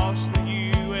across the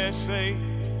USA.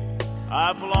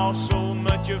 I've lost so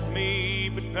much of me,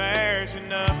 but there's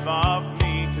enough of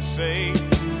me to to say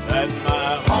that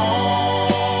my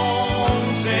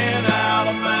home's in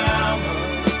Alabama.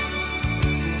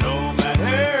 No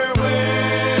matter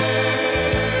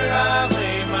where I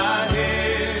lay my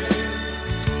head,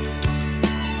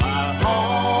 my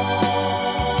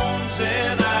home's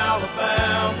in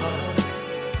Alabama.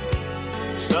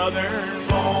 Southern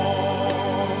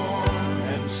born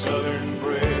and southern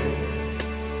bred.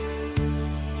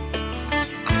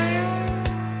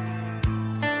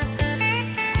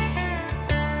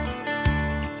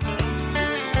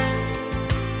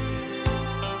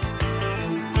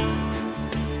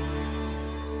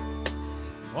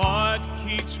 What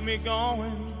keeps me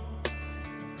going?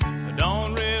 I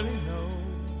don't really know.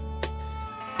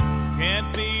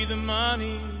 Can't be the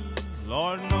money,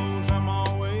 Lord knows I'm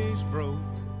always broke.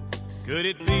 Could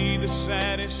it be the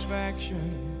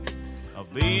satisfaction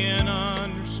of being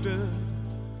understood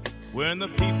when the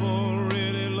people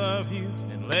really love you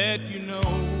and let you know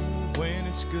when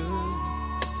it's good?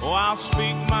 Oh, I'll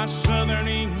speak my southern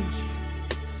English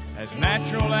as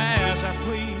natural as I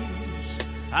please.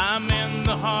 I'm in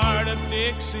the heart of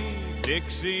Dixie,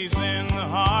 Dixie's in the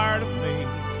heart of me.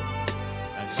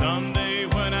 And someday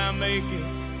when I make it,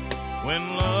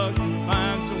 when luck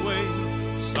finds a way,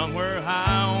 somewhere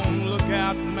high on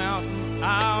Lookout Mountain,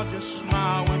 I'll just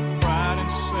smile with pride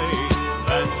and say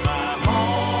that my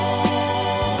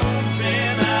home's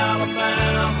in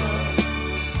Alabama.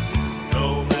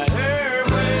 No matter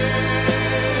where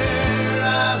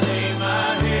I lay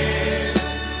my head,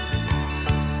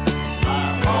 my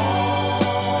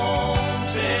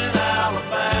home's in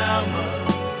Alabama.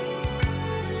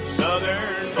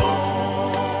 Southern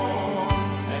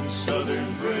born and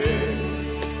southern bred.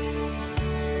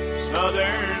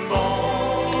 Southern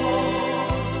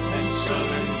born and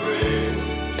southern bred.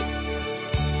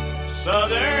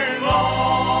 Southern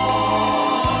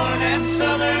born and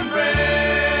southern bred.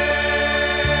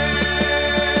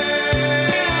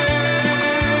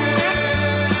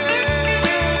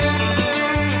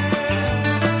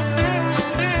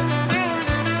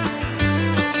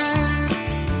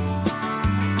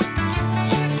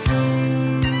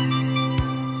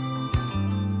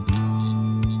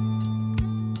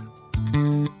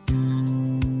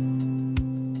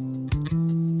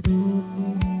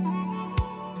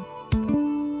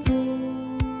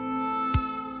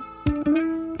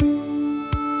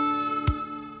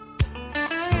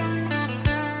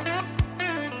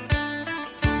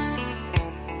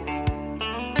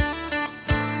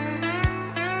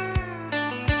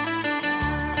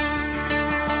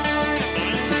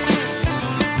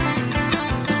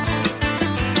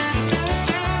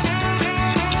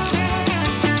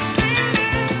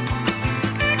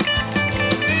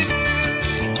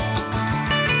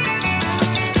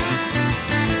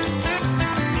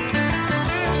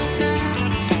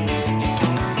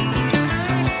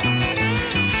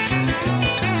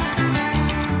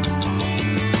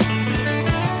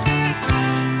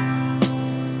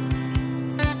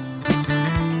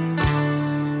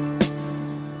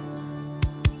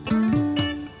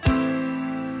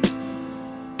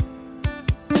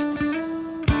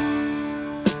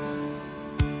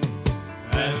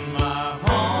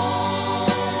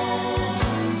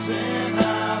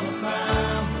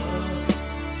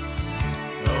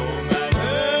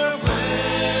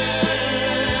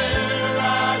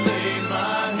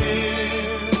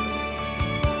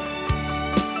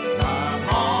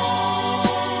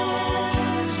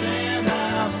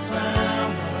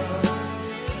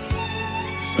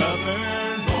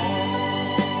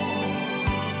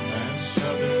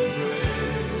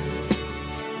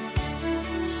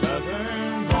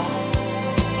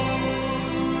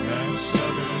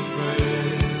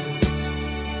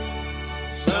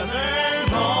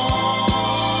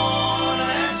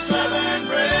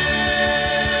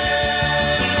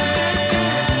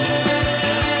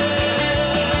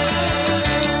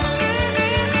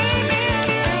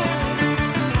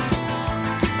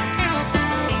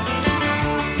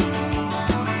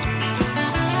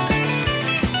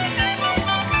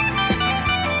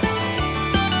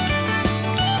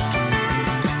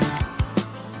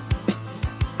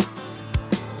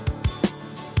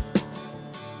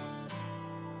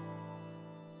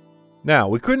 Now,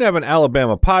 we couldn't have an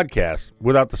Alabama podcast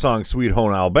without the song Sweet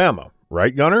Home Alabama,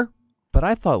 right, Gunner? But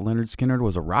I thought Lynyrd Skynyrd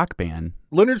was a rock band.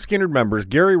 Lynyrd Skynyrd members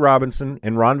Gary Robinson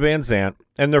and Ron Van Zant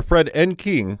and their friend N.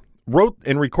 King wrote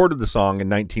and recorded the song in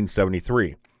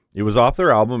 1973. It was off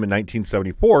their album in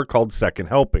 1974 called Second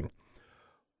Helping.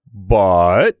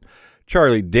 But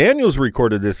Charlie Daniels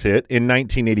recorded this hit in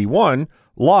 1981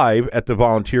 live at the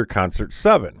Volunteer Concert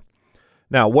 7.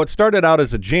 Now, what started out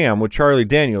as a jam with Charlie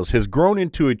Daniels has grown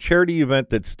into a charity event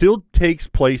that still takes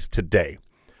place today.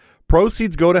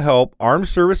 Proceeds go to help armed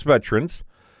service veterans.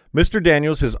 Mr.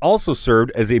 Daniels has also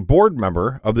served as a board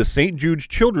member of the St. Jude's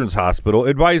Children's Hospital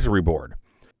Advisory Board.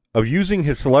 Of using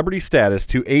his celebrity status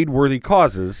to aid worthy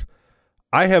causes,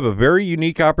 I have a very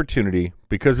unique opportunity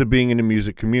because of being in the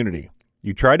music community.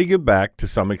 You try to give back to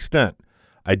some extent.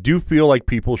 I do feel like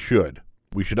people should.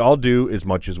 We should all do as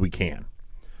much as we can.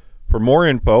 For more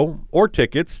info or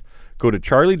tickets, go to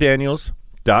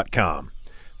charliedaniels.com.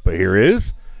 But here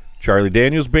is Charlie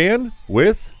Daniels Band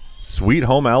with Sweet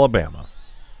Home Alabama.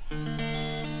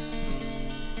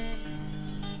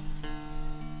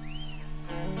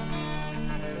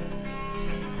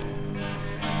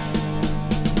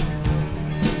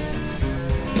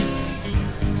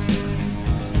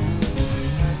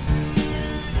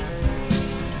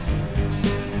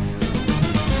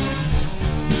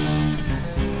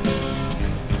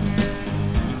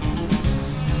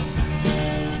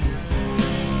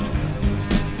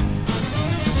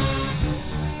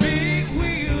 Big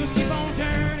wheels keep on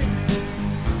turning.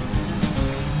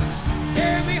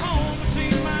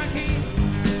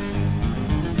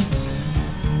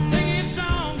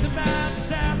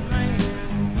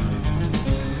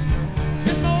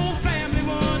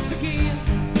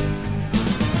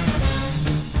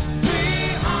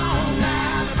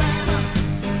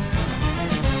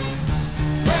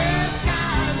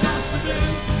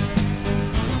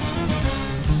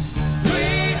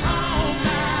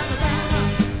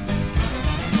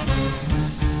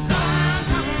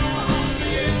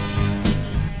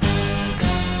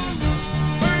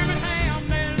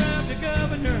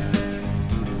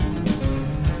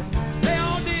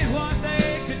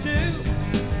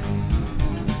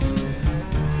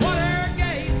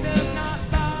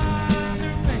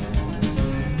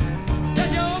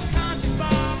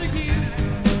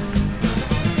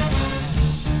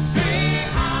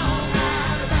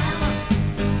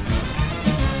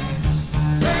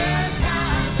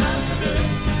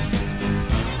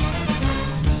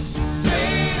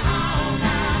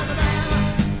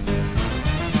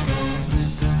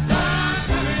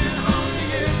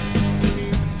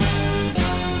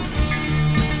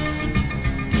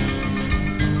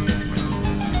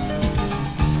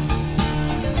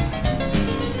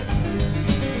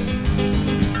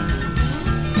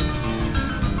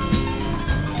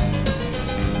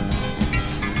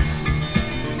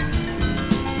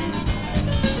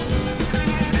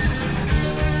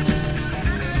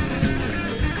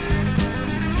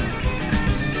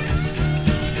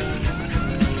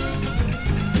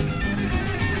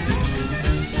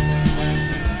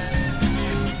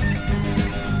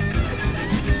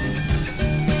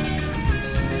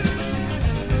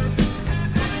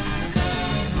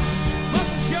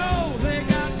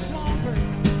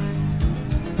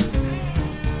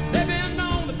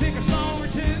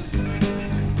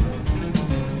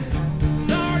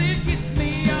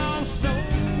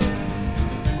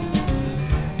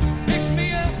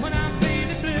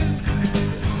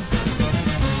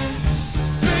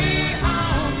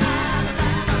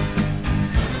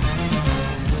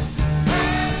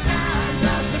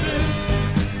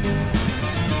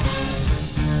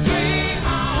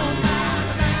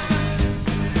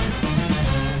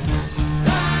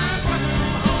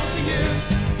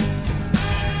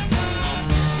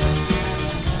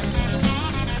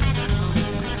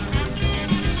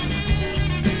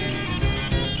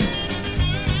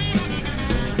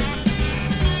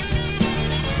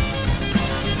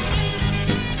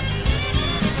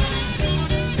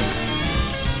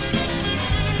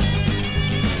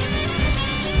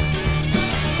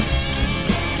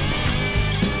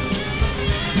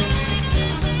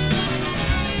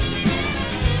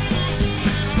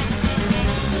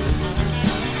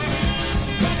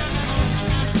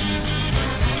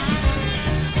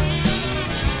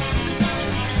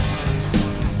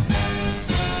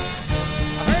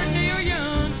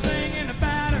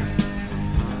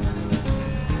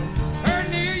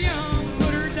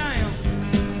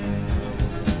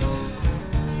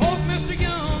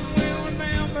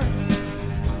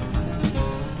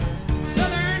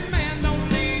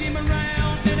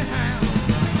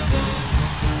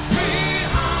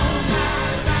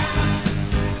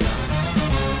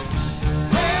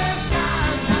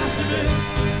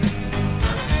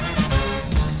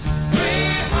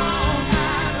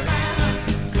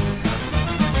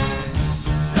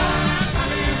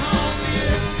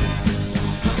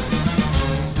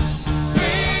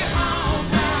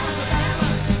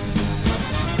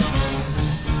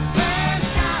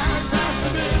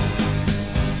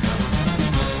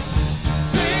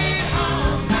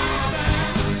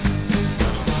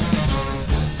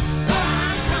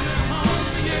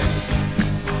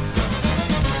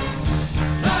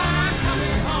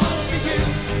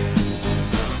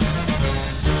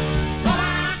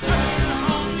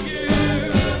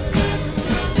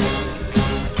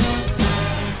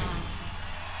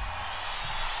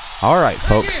 All right,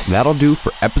 folks, that'll do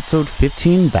for episode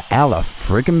 15, the Alla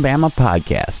Frickin' Bama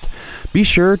podcast. Be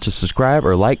sure to subscribe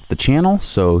or like the channel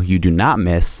so you do not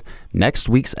miss next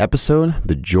week's episode,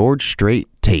 the George Strait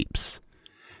Tapes.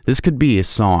 This could be a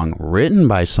song written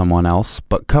by someone else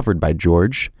but covered by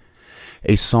George,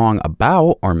 a song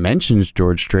about or mentions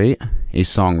George Strait, a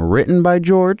song written by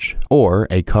George, or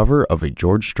a cover of a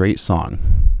George Strait song.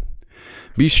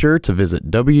 Be sure to visit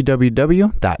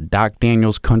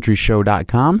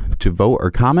www.docdanielscountryshow.com to vote or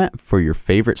comment for your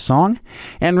favorite song.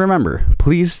 And remember,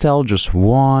 please tell just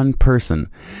one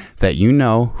person that you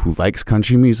know who likes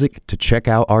country music to check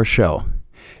out our show.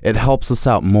 It helps us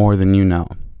out more than you know.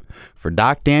 For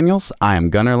Doc Daniels, I am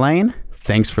Gunnar Lane.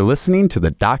 Thanks for listening to the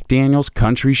Doc Daniels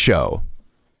Country Show.